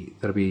that'd be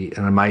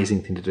an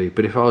amazing thing to do.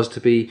 But if I was to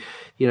be,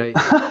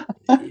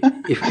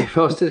 if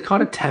I was to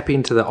kind of tap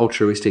into the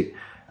altruistic,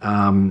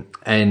 and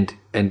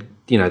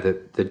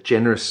the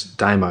generous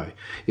Damo,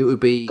 it would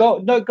be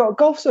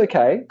golf's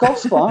okay.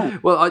 Golf's fine.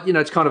 Well,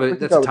 it's kind of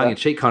that's a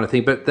tongue-in-cheek kind of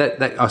thing. But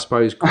that I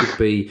suppose could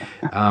be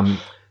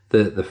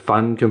the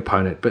fun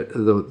component. But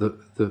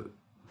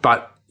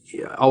but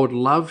I would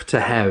love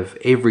to have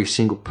every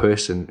single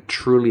person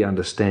truly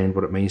understand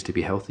what it means to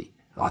be healthy.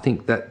 I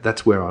think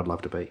that's where I'd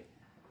love to be.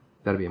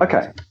 That'd be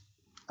amazing.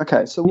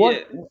 Okay. So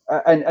what? Yeah.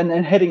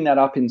 And heading that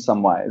up in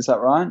some way, is that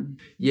right?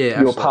 Yeah, you're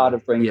absolutely. Part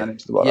of bringing that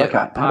into the world. Yeah,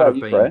 okay. part of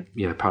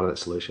being part of that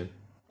solution.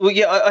 Well,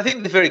 yeah, I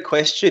think the very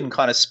question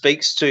kind of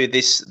speaks to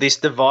this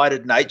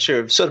divided nature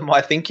of sort of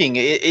my thinking.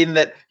 In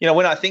that,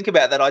 when I think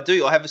about that, I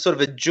have a sort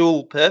of a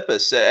dual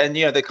purpose, and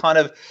the kind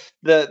of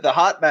the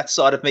heart math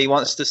side of me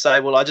wants to say,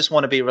 well, I just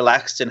want to be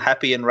relaxed and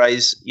happy and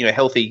raise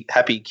healthy,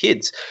 happy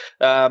kids,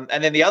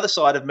 and then the other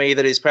side of me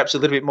that is perhaps a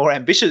little bit more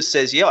ambitious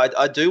says, yeah,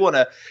 I do want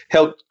to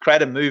help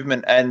create a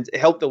movement and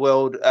help the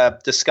world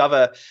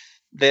discover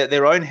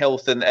their own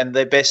health and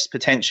their best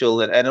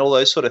potential and all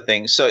those sort of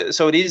things. So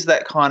it is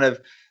that kind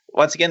of,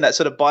 once again, that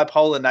sort of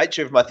bipolar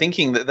nature of my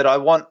thinking that I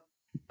want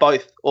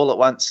both all at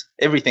once,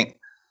 everything.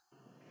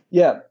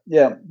 Yeah.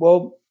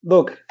 Well,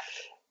 look,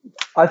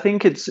 I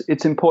think it's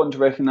important to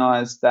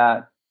recognize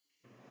that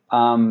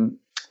in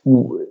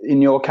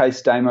your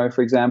case, Damo,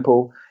 for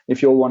example,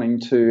 if you're wanting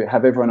to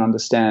have everyone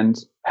understand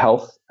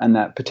health and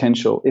that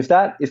potential, if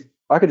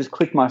I could just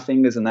click my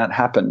fingers and that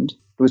happened,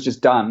 it was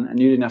just done and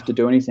you didn't have to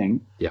do anything,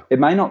 it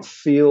may not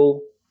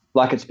feel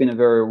like it's been a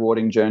very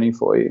rewarding journey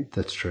for you.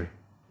 That's true.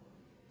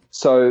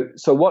 So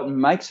what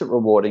makes it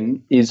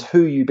rewarding is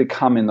who you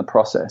become in the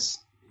process.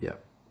 Yeah.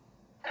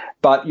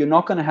 But you're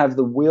not going to have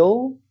the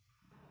will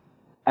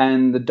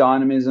and the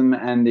dynamism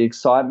and the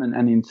excitement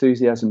and the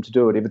enthusiasm to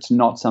do it if it's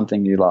not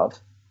something you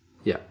love.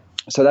 Yeah.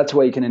 So that's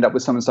where you can end up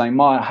with someone saying,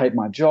 I hate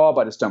my job,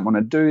 I just don't want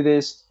to do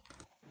this.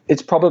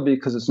 It's probably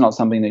because it's not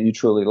something that you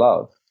truly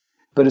love.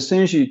 But as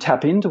soon as you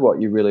tap into what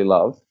you really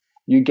love,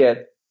 you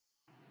get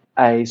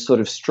a sort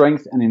of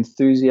strength and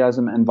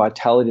enthusiasm and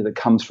vitality that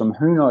comes from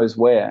who knows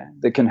where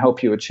that can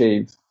help you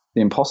achieve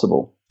the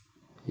impossible.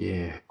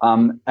 Yeah.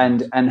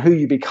 And who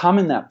you become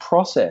in that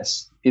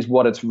process is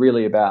what it's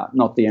really about,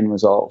 not the end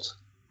result.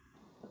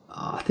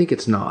 I think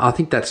it's not. I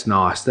think that's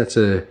nice.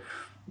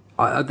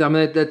 I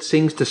mean, that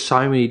sings to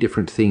so many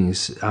different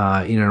things in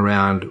and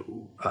around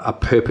a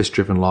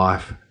purpose-driven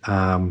life.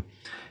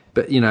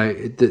 But,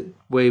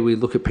 where we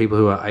look at people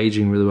who are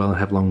aging really well and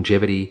have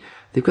longevity,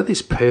 they've got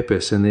this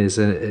purpose, and there's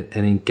an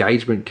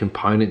engagement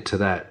component to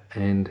that,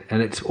 and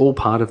it's all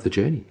part of the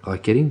journey,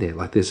 like getting there.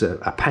 Like there's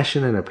a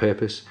passion and a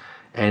purpose,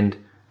 and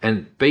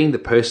being the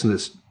person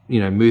that's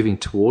moving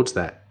towards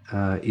that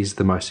is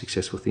the most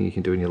successful thing you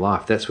can do in your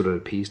life. That's what it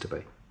appears to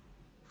be.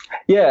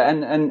 Yeah,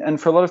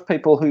 and for a lot of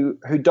people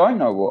who don't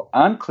know or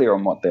aren't clear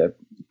on what their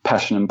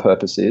passion and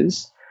purpose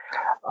is,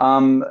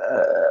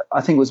 I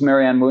think it was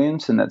Marianne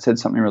Williamson that said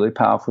something really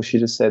powerful. She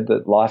just said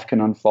that life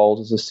can unfold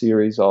as a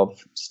series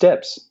of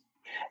steps.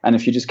 And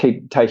if you just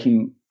keep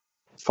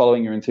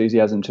following your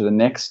enthusiasm to the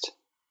next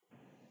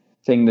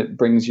thing that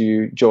brings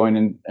you joy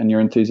and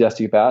you're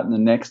enthusiastic about, and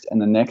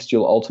the next,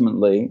 you'll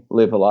ultimately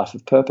live a life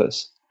of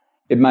purpose.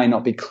 It may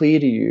not be clear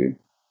to you,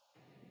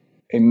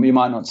 and you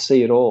might not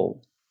see it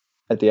all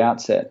at the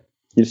outset.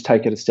 You just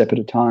take it a step at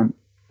a time.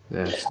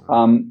 Yes.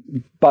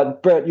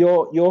 But Brett,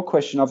 your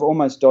question, I've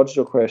almost dodged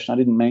your question. I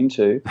didn't mean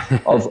to.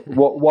 Of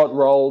what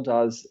role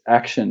does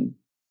action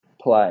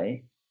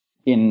play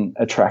in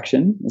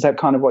attraction? Is that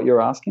kind of what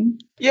you're asking?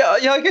 Yeah,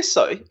 I guess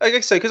so.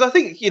 Because I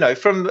think,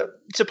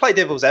 to play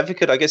devil's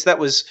advocate, I guess that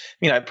was,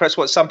 perhaps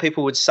what some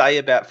people would say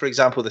about, for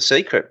example, The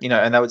Secret,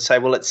 and they would say,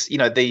 well, it's,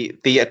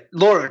 the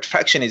law of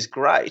attraction is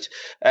great,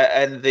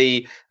 and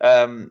the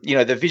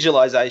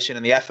visualization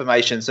and the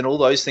affirmations and all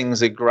those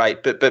things are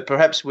great, but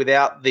perhaps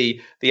without the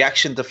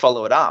action to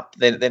follow it up,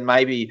 then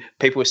maybe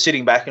people are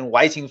sitting back and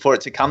waiting for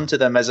it to come to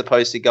them as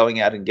opposed to going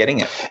out and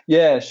getting it.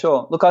 Yeah,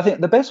 sure. Look, I think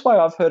the best way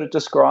I've heard it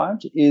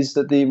described is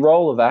that the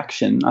role of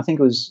action, I think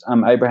it was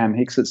Abraham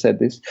Hicks that said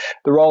this,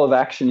 the role of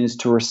action is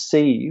to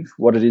receive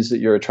what it is that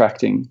you're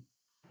attracting.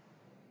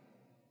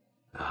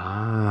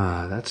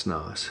 Ah, that's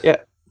nice. Yeah.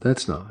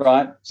 That's nice.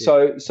 Right.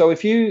 Yeah. So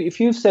if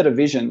you've set a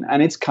vision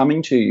and it's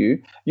coming to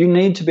you, you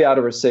need to be able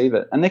to receive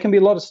it. And there can be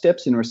a lot of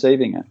steps in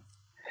receiving it.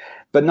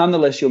 But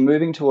nonetheless, you're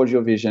moving towards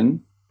your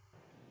vision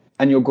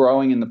and you're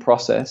growing in the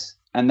process,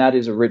 and that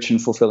is a rich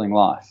and fulfilling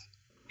life.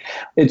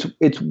 It's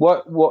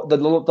what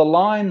the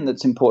line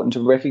that's important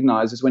to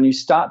recognize is when you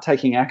start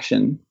taking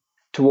action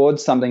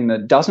towards something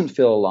that doesn't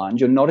feel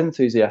aligned, you're not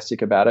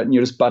enthusiastic about it, and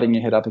you're just butting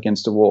your head up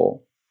against a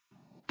wall.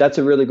 That's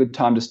a really good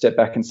time to step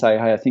back and say,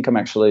 hey, I think I'm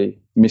actually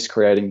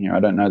miscreating here. I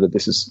don't know that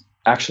this is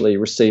actually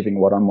receiving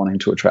what I'm wanting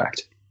to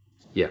attract.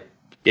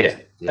 Yeah,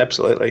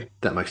 absolutely.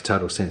 That makes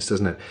total sense,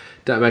 doesn't it?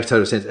 That makes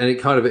total sense. And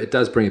it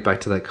does bring it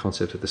back to that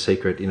concept of The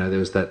Secret. There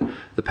was the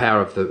power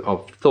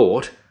of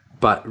thought,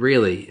 but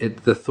really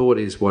the thought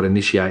is what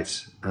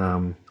initiates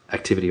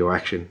activity or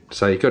action.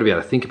 So you've got to be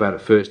able to think about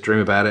it first, dream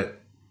about it,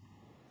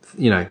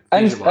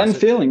 and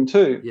feeling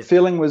too. Yeah.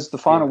 Feeling was the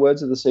final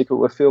words of The Secret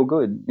were feel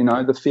good.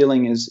 The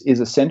feeling is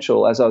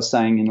essential. As I was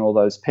saying in all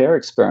those pair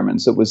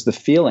experiments, it was the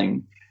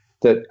feeling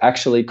that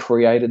actually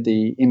created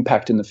the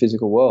impact in the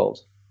physical world.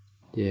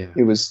 Yeah,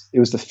 it was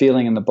the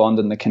feeling and the bond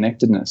and the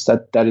connectedness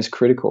that is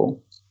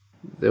critical.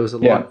 There was a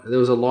lot. There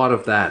was a lot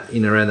of that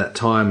around that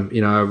time.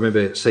 I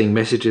remember seeing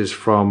messages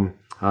from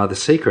The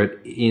Secret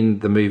in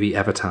the movie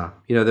Avatar.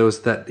 There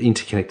was that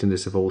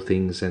interconnectedness of all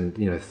things, and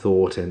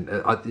thought, and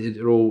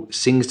it all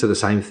sings to the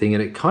same thing,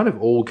 and it kind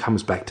of all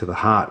comes back to the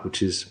heart,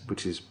 which is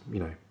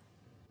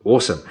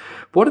awesome.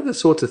 What are the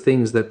sorts of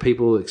things that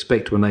people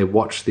expect when they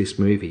watch this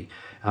movie?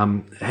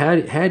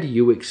 How do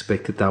you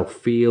expect that they'll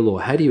feel,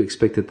 or how do you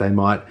expect that they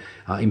might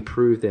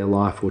improve their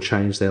life or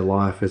change their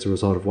life as a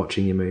result of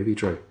watching your movie,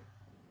 Drew?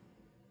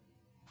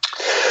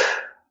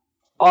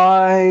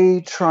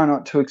 I try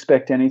not to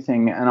expect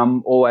anything, and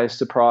I'm always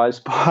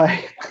surprised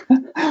by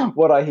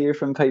what I hear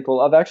from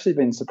people. I've actually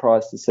been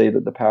surprised to see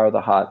that The Power of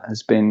the Heart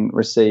has been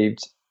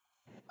received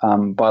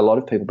by a lot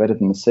of people better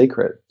than The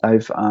Secret.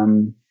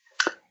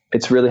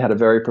 It's really had a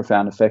very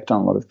profound effect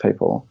on a lot of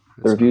people.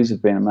 The reviews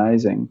have been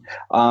amazing,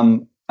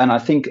 and I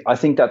think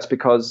that's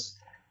because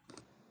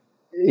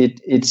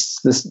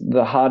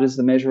the heart is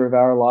the measure of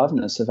our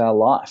aliveness, of our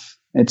life.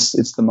 It's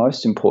the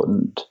most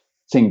important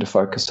thing to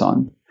focus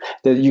on.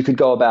 That you could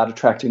go about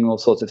attracting all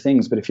sorts of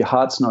things, but if your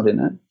heart's not in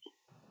it,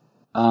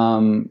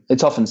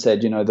 it's often said,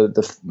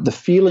 the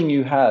feeling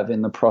you have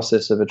in the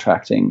process of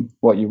attracting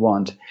what you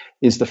want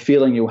is the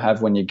feeling you'll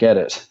have when you get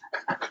it.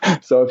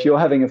 So if you're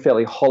having a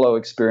fairly hollow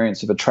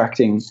experience of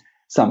attracting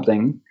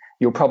something,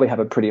 you'll probably have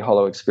a pretty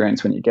hollow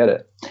experience when you get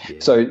it.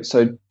 Yeah.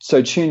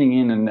 So tuning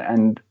in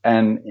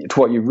and to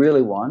what you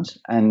really want,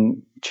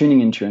 and tuning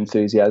into your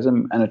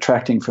enthusiasm and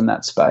attracting from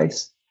that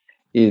space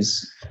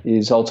is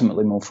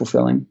ultimately more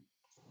fulfilling.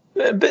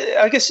 But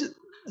I guess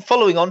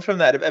following on from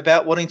that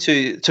about wanting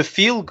to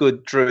feel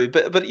good, Drew,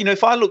 but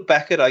if I look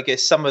back at, I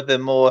guess, some of the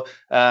more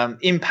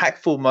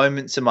impactful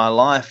moments in my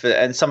life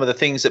and some of the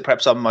things that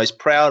perhaps I'm most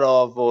proud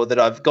of or that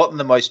I've gotten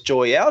the most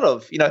joy out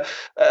of,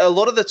 a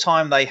lot of the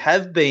time they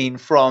have been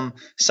from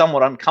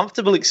somewhat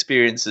uncomfortable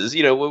experiences,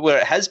 where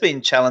it has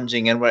been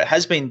challenging and where it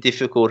has been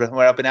difficult and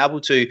where I've been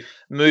able to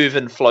move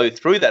and flow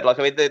through that. Like,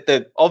 I mean,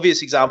 the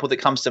obvious example that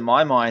comes to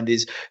my mind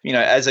is,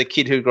 as a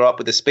kid who grew up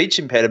with a speech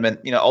impediment,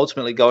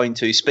 ultimately going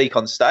to speak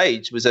on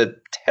stage was a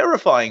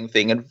terrifying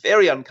thing and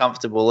very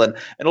uncomfortable and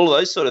all of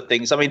those sort of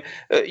things. I mean,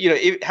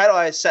 had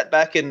I sat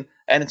back and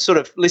sort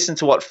of listened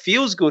to what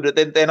feels good,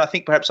 then I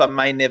think perhaps I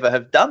may never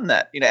have done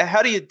that.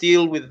 How do you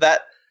deal with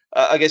that,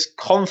 I guess,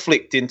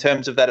 conflict in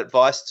terms of that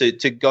advice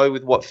to go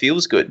with what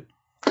feels good?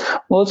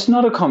 Well, it's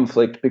not a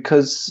conflict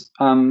because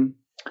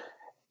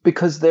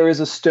there is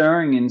a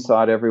stirring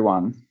inside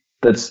everyone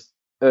that's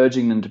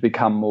urging them to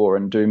become more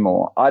and do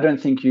more. I don't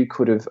think you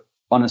could have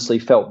honestly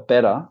felt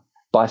better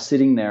by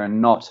sitting there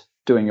and not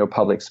doing your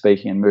public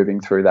speaking and moving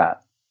through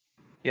that.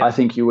 Yeah. I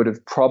think you would have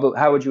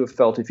how would you have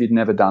felt if you'd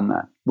never done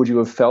that? Would you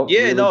have felt?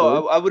 Yeah, really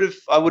no, good?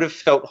 I would have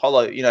felt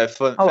hollow,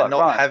 for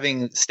not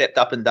having stepped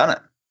up and done it.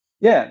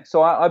 Yeah,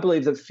 so I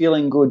believe that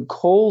feeling good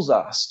calls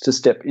us to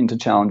step into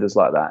challenges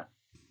like that.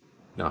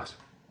 Nice.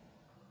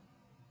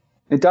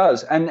 It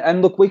does,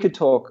 and look, we could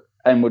talk,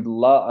 and I'd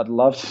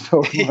love to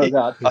talk more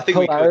about. I think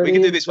we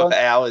could do this for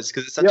hours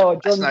because it's such a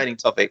fascinating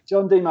topic.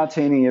 John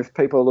Demartini, if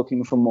people are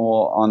looking for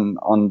more on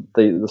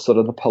the sort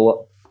of the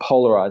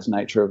polarized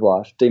nature of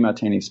life,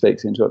 Demartini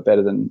speaks into it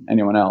better than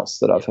anyone else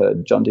that I've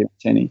heard. John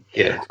Demartini.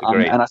 Yeah,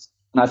 agree. And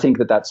I think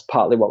that's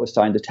partly what we're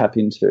starting to tap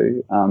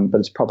into, but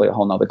it's probably a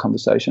whole nother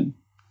conversation.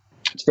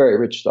 It's very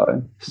rich,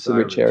 though. It's a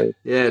rich area.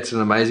 Yeah, it's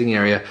an amazing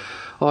area.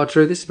 Oh,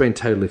 Drew, this has been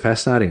totally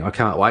fascinating. I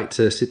can't wait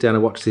to sit down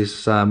and watch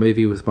this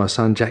movie with my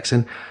son,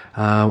 Jackson.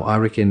 I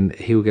reckon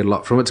he'll get a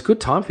lot from it. It's a good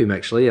time for him,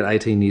 actually, at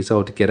 18 years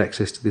old to get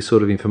access to this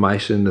sort of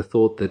information. The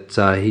thought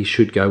that he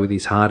should go with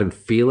his heart and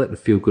feel it and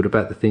feel good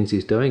about the things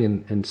he's doing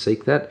and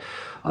seek that.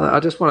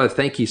 I just want to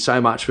thank you so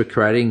much for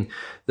creating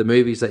the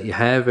movies that you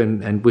have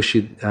and wish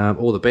you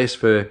all the best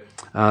for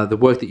the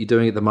work that you're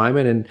doing at the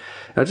moment. And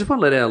I just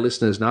want to let our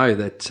listeners know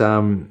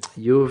that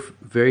you've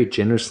very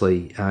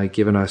generously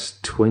given us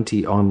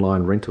 20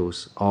 online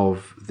rentals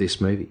of this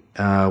movie,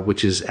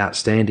 which is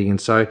outstanding. And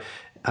so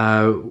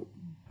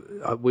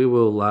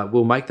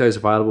we'll make those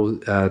available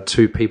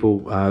to people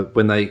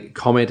when they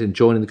comment and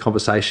join in the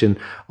conversation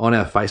on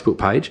our Facebook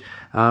page.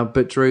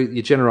 But Drew,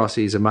 your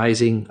generosity is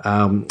amazing.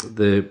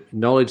 The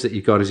knowledge that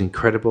you've got is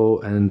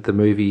incredible, and the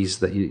movies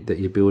that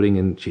you're building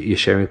and you're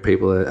sharing with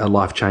people are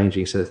life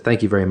changing. So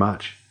thank you very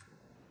much.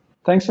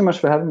 Thanks so much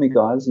for having me,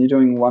 guys. You're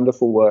doing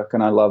wonderful work,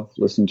 and I love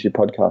listening to your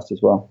podcast as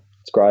well.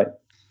 It's great.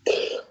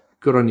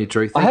 Good on you,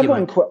 Drew. I have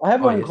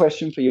one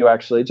question for you,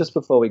 actually, just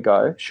before we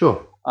go.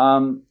 Sure.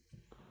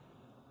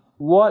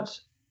 What's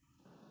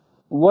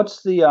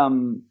the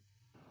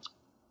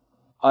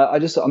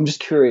I'm just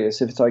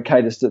curious if it's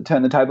okay just to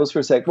turn the tables for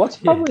a sec. What's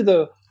probably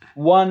the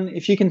one,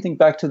 if you can think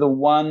back to the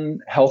one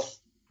health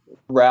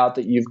route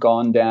that you've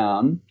gone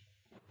down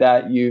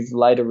that you've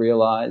later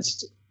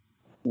realized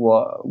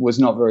was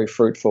not very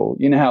fruitful?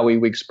 You know how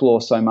we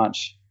explore so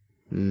much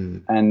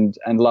and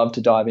love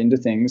to dive into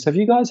things. Have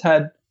you guys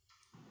had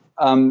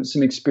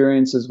some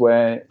experiences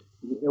where,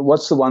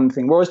 what's the one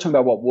thing, we're always talking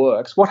about what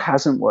works, what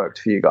hasn't worked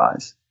for you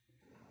guys?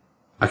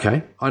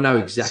 Okay, I know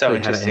exactly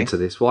how to answer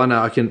this. Well, I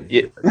know I can.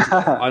 Yeah.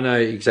 I know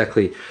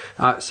exactly.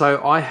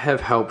 So I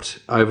have helped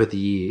over the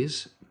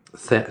years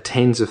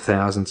tens of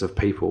thousands of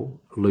people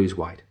lose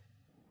weight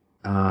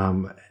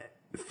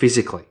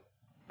physically.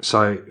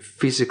 So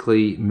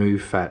physically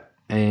move fat,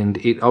 and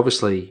it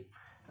obviously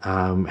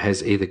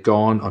has either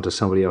gone onto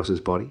somebody else's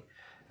body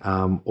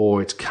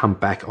or it's come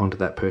back onto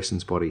that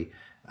person's body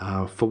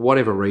for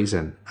whatever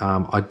reason.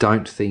 I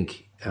don't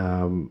think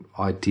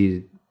I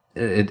did.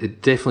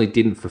 It definitely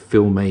didn't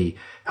fulfill me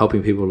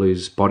helping people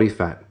lose body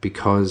fat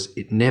because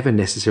it never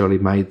necessarily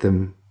made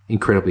them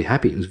incredibly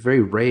happy. It was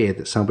very rare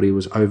that somebody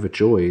was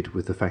overjoyed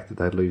with the fact that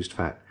they'd lost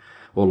fat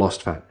or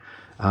lost fat.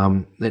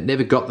 It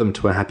never got them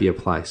to a happier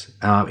place.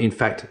 In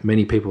fact,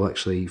 many people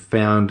actually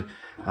found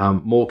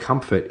more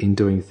comfort in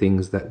doing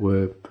things that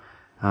were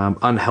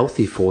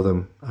unhealthy for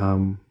them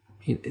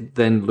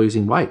than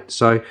losing weight.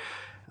 So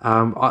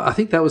I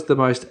think that was the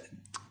most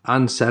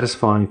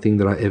unsatisfying thing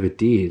that I ever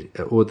did,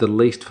 or the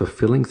least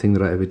fulfilling thing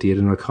that I ever did,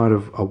 and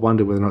I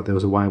wonder whether or not there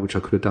was a way in which I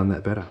could have done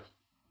that better.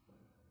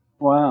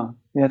 Wow.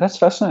 Yeah, that's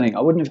fascinating. I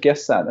wouldn't have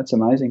guessed that. That's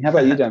amazing. How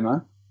about you,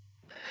 Damo?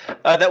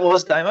 That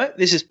was Damo.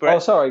 This is Brett. Oh,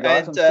 sorry,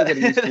 guys. I'm still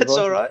getting used to your That's voice.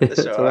 all right.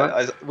 That's all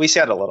right. We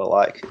sound a lot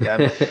alike. But,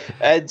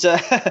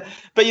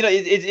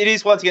 it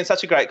is, once again,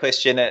 such a great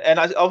question. And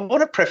I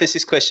want to preface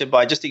this question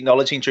by just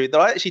acknowledging, Drew, that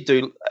I actually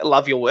do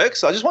love your work.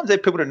 So I just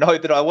wanted people to know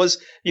that I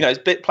was,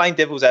 playing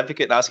devil's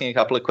advocate and asking a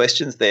couple of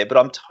questions there. But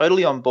I'm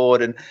totally on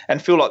board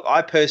and feel like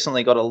I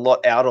personally got a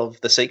lot out of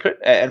The Secret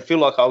and feel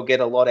like I'll get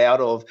a lot out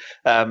of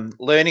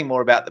learning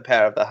more about the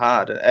power of the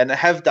heart, and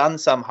have done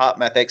some heart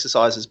math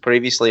exercises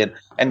previously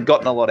and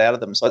gotten a lot lot out of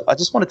them. So I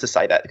just wanted to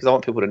say that because I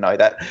want people to know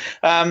that.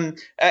 And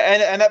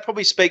that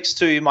probably speaks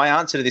to my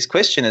answer to this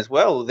question as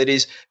well. That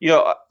is,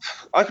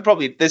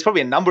 there's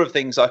probably a number of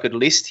things I could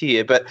list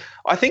here, but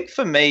I think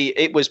for me,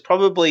 it was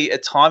probably a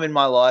time in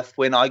my life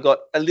when I got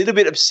a little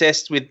bit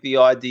obsessed with the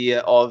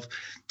idea of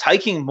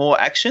taking more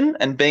action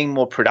and being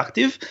more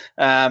productive,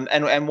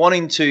 and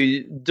wanting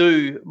to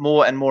do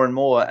more and more and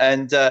more.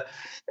 And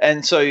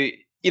so,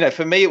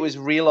 for me, it was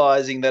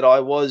realizing that I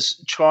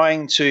was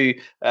trying to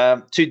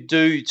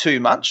do too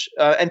much,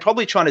 and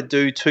probably trying to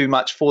do too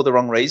much for the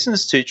wrong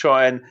reasons, to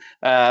try and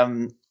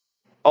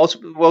I was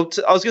going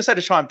to say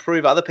to try and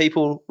prove other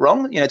people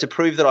wrong, to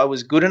prove that I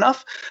was good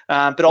enough.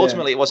 But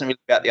ultimately, It wasn't really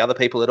about the other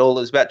people at all.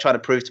 It was about trying to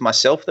prove to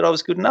myself that I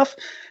was good enough.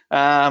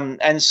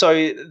 And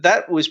so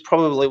that was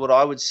probably what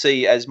I would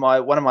see as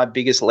one of my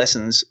biggest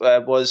lessons,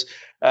 was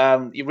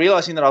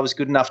realizing that I was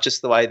good enough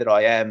just the way that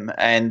I am,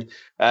 and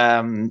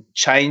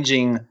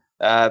changing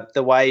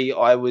the way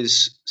I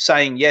was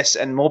saying yes,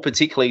 and more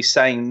particularly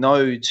saying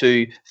no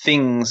to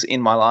things in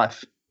my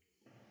life.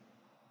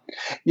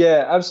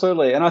 Yeah,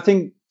 absolutely. And I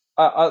think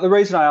the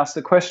reason I asked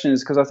the question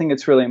is because I think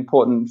it's really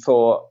important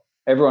for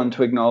everyone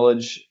to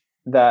acknowledge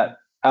that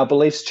our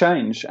beliefs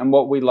change and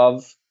what we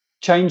love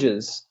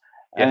changes.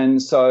 Yeah.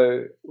 And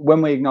so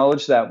when we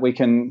acknowledge that, we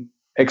can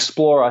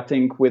explore, I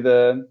think, with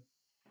a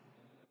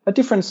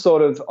different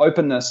sort of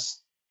openness,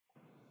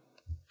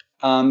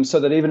 so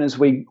that even as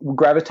we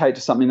gravitate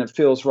to something that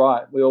feels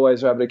right, we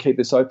always are able to keep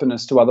this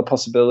openness to other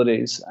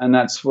possibilities. And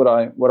that's what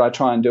I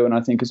try and do, and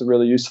I think is a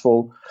really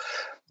useful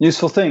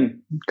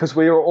thing, because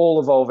we are all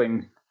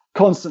evolving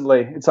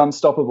constantly. It's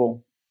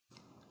unstoppable.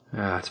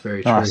 It's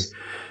very true. Nice.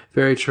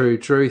 Very true.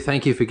 Drew,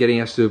 thank you for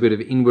getting us to do a bit of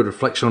inward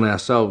reflection on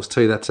ourselves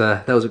too.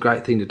 That was a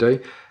great thing to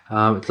do.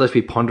 It's left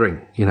me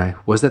pondering,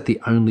 was that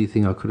the only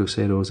thing I could have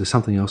said, or was there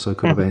something else I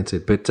could have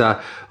answered? But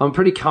I'm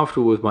pretty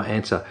comfortable with my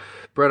answer.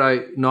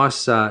 Bretto,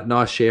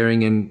 nice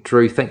sharing. And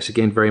Drew, thanks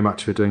again very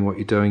much for doing what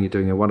you're doing. You're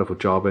doing a wonderful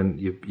job, and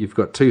you've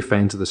got 2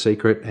 fans of The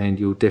Secret, and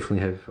you'll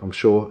definitely have, I'm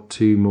sure,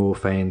 2 more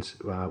fans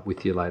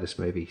with your latest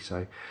movie.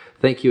 So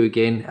thank you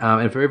again.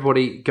 And for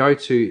everybody, go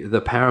to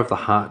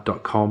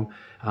thepoweroftheheart.com,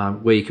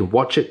 where you can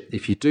watch it.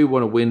 If you do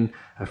want to win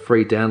a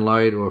free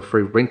download or a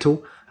free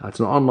rental, it's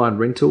an online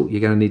rental.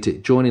 You're going to need to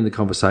join in the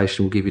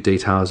conversation. We'll give you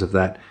details of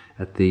that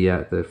at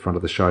the front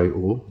of the show,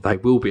 or they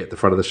will be at the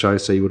front of the show,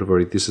 so you would have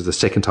already, this is the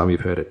second time you've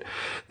heard it.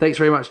 Thanks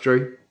very much,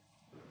 Drew.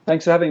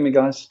 Thanks for having me,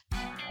 guys.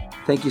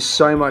 Thank you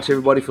so much,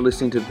 everybody, for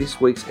listening to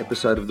this week's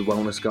episode of The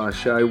Wellness Guy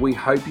Show. We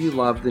hope you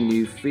love the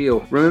new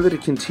feel. Remember to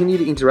continue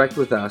to interact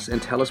with us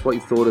and tell us what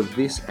you thought of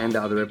this and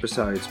other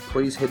episodes.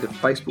 Please head to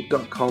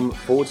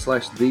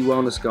facebook.com/The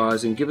Wellness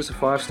Guys and give us a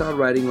 5-star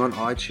rating on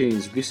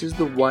iTunes. This is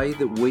the way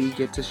that we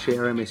get to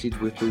share our message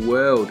with the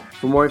world.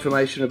 For more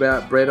information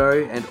about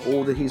Bretto and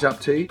all that he's up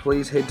to,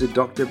 please head to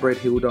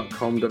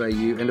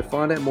drbretthill.com.au, and to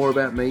find out more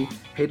about me,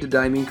 head to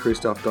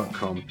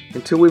DamienChristoff.com.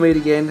 Until we meet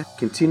again,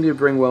 continue to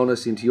bring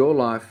wellness into your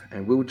life,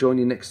 and we'll join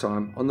you next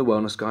time on The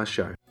Wellness Guy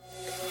Show.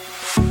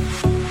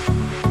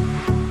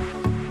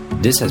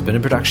 This has been a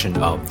production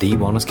of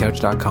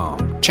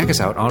TheWellnessCouch.com. Check us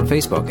out on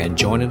Facebook and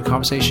join in the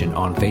conversation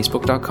on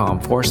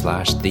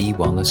Facebook.com/The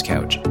Wellness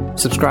Couch.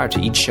 Subscribe to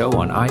each show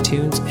on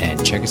iTunes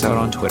and check us out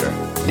on Twitter.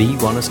 The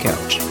Wellness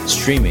Couch,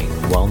 streaming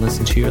wellness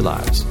into your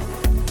lives.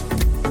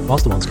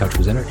 Whilst the Wellness Couch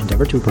presenter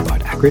endeavor to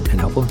provide accurate and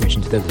helpful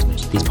information to their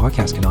listeners, these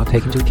podcasts cannot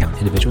take into account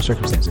individual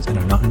circumstances and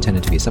are not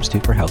intended to be a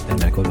substitute for health and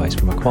medical advice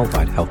from a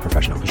qualified health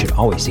professional. You should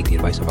always seek the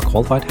advice of a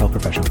qualified health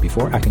professional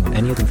before acting on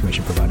any of the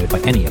information provided by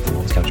any of the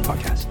Wellness Couch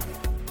podcasts.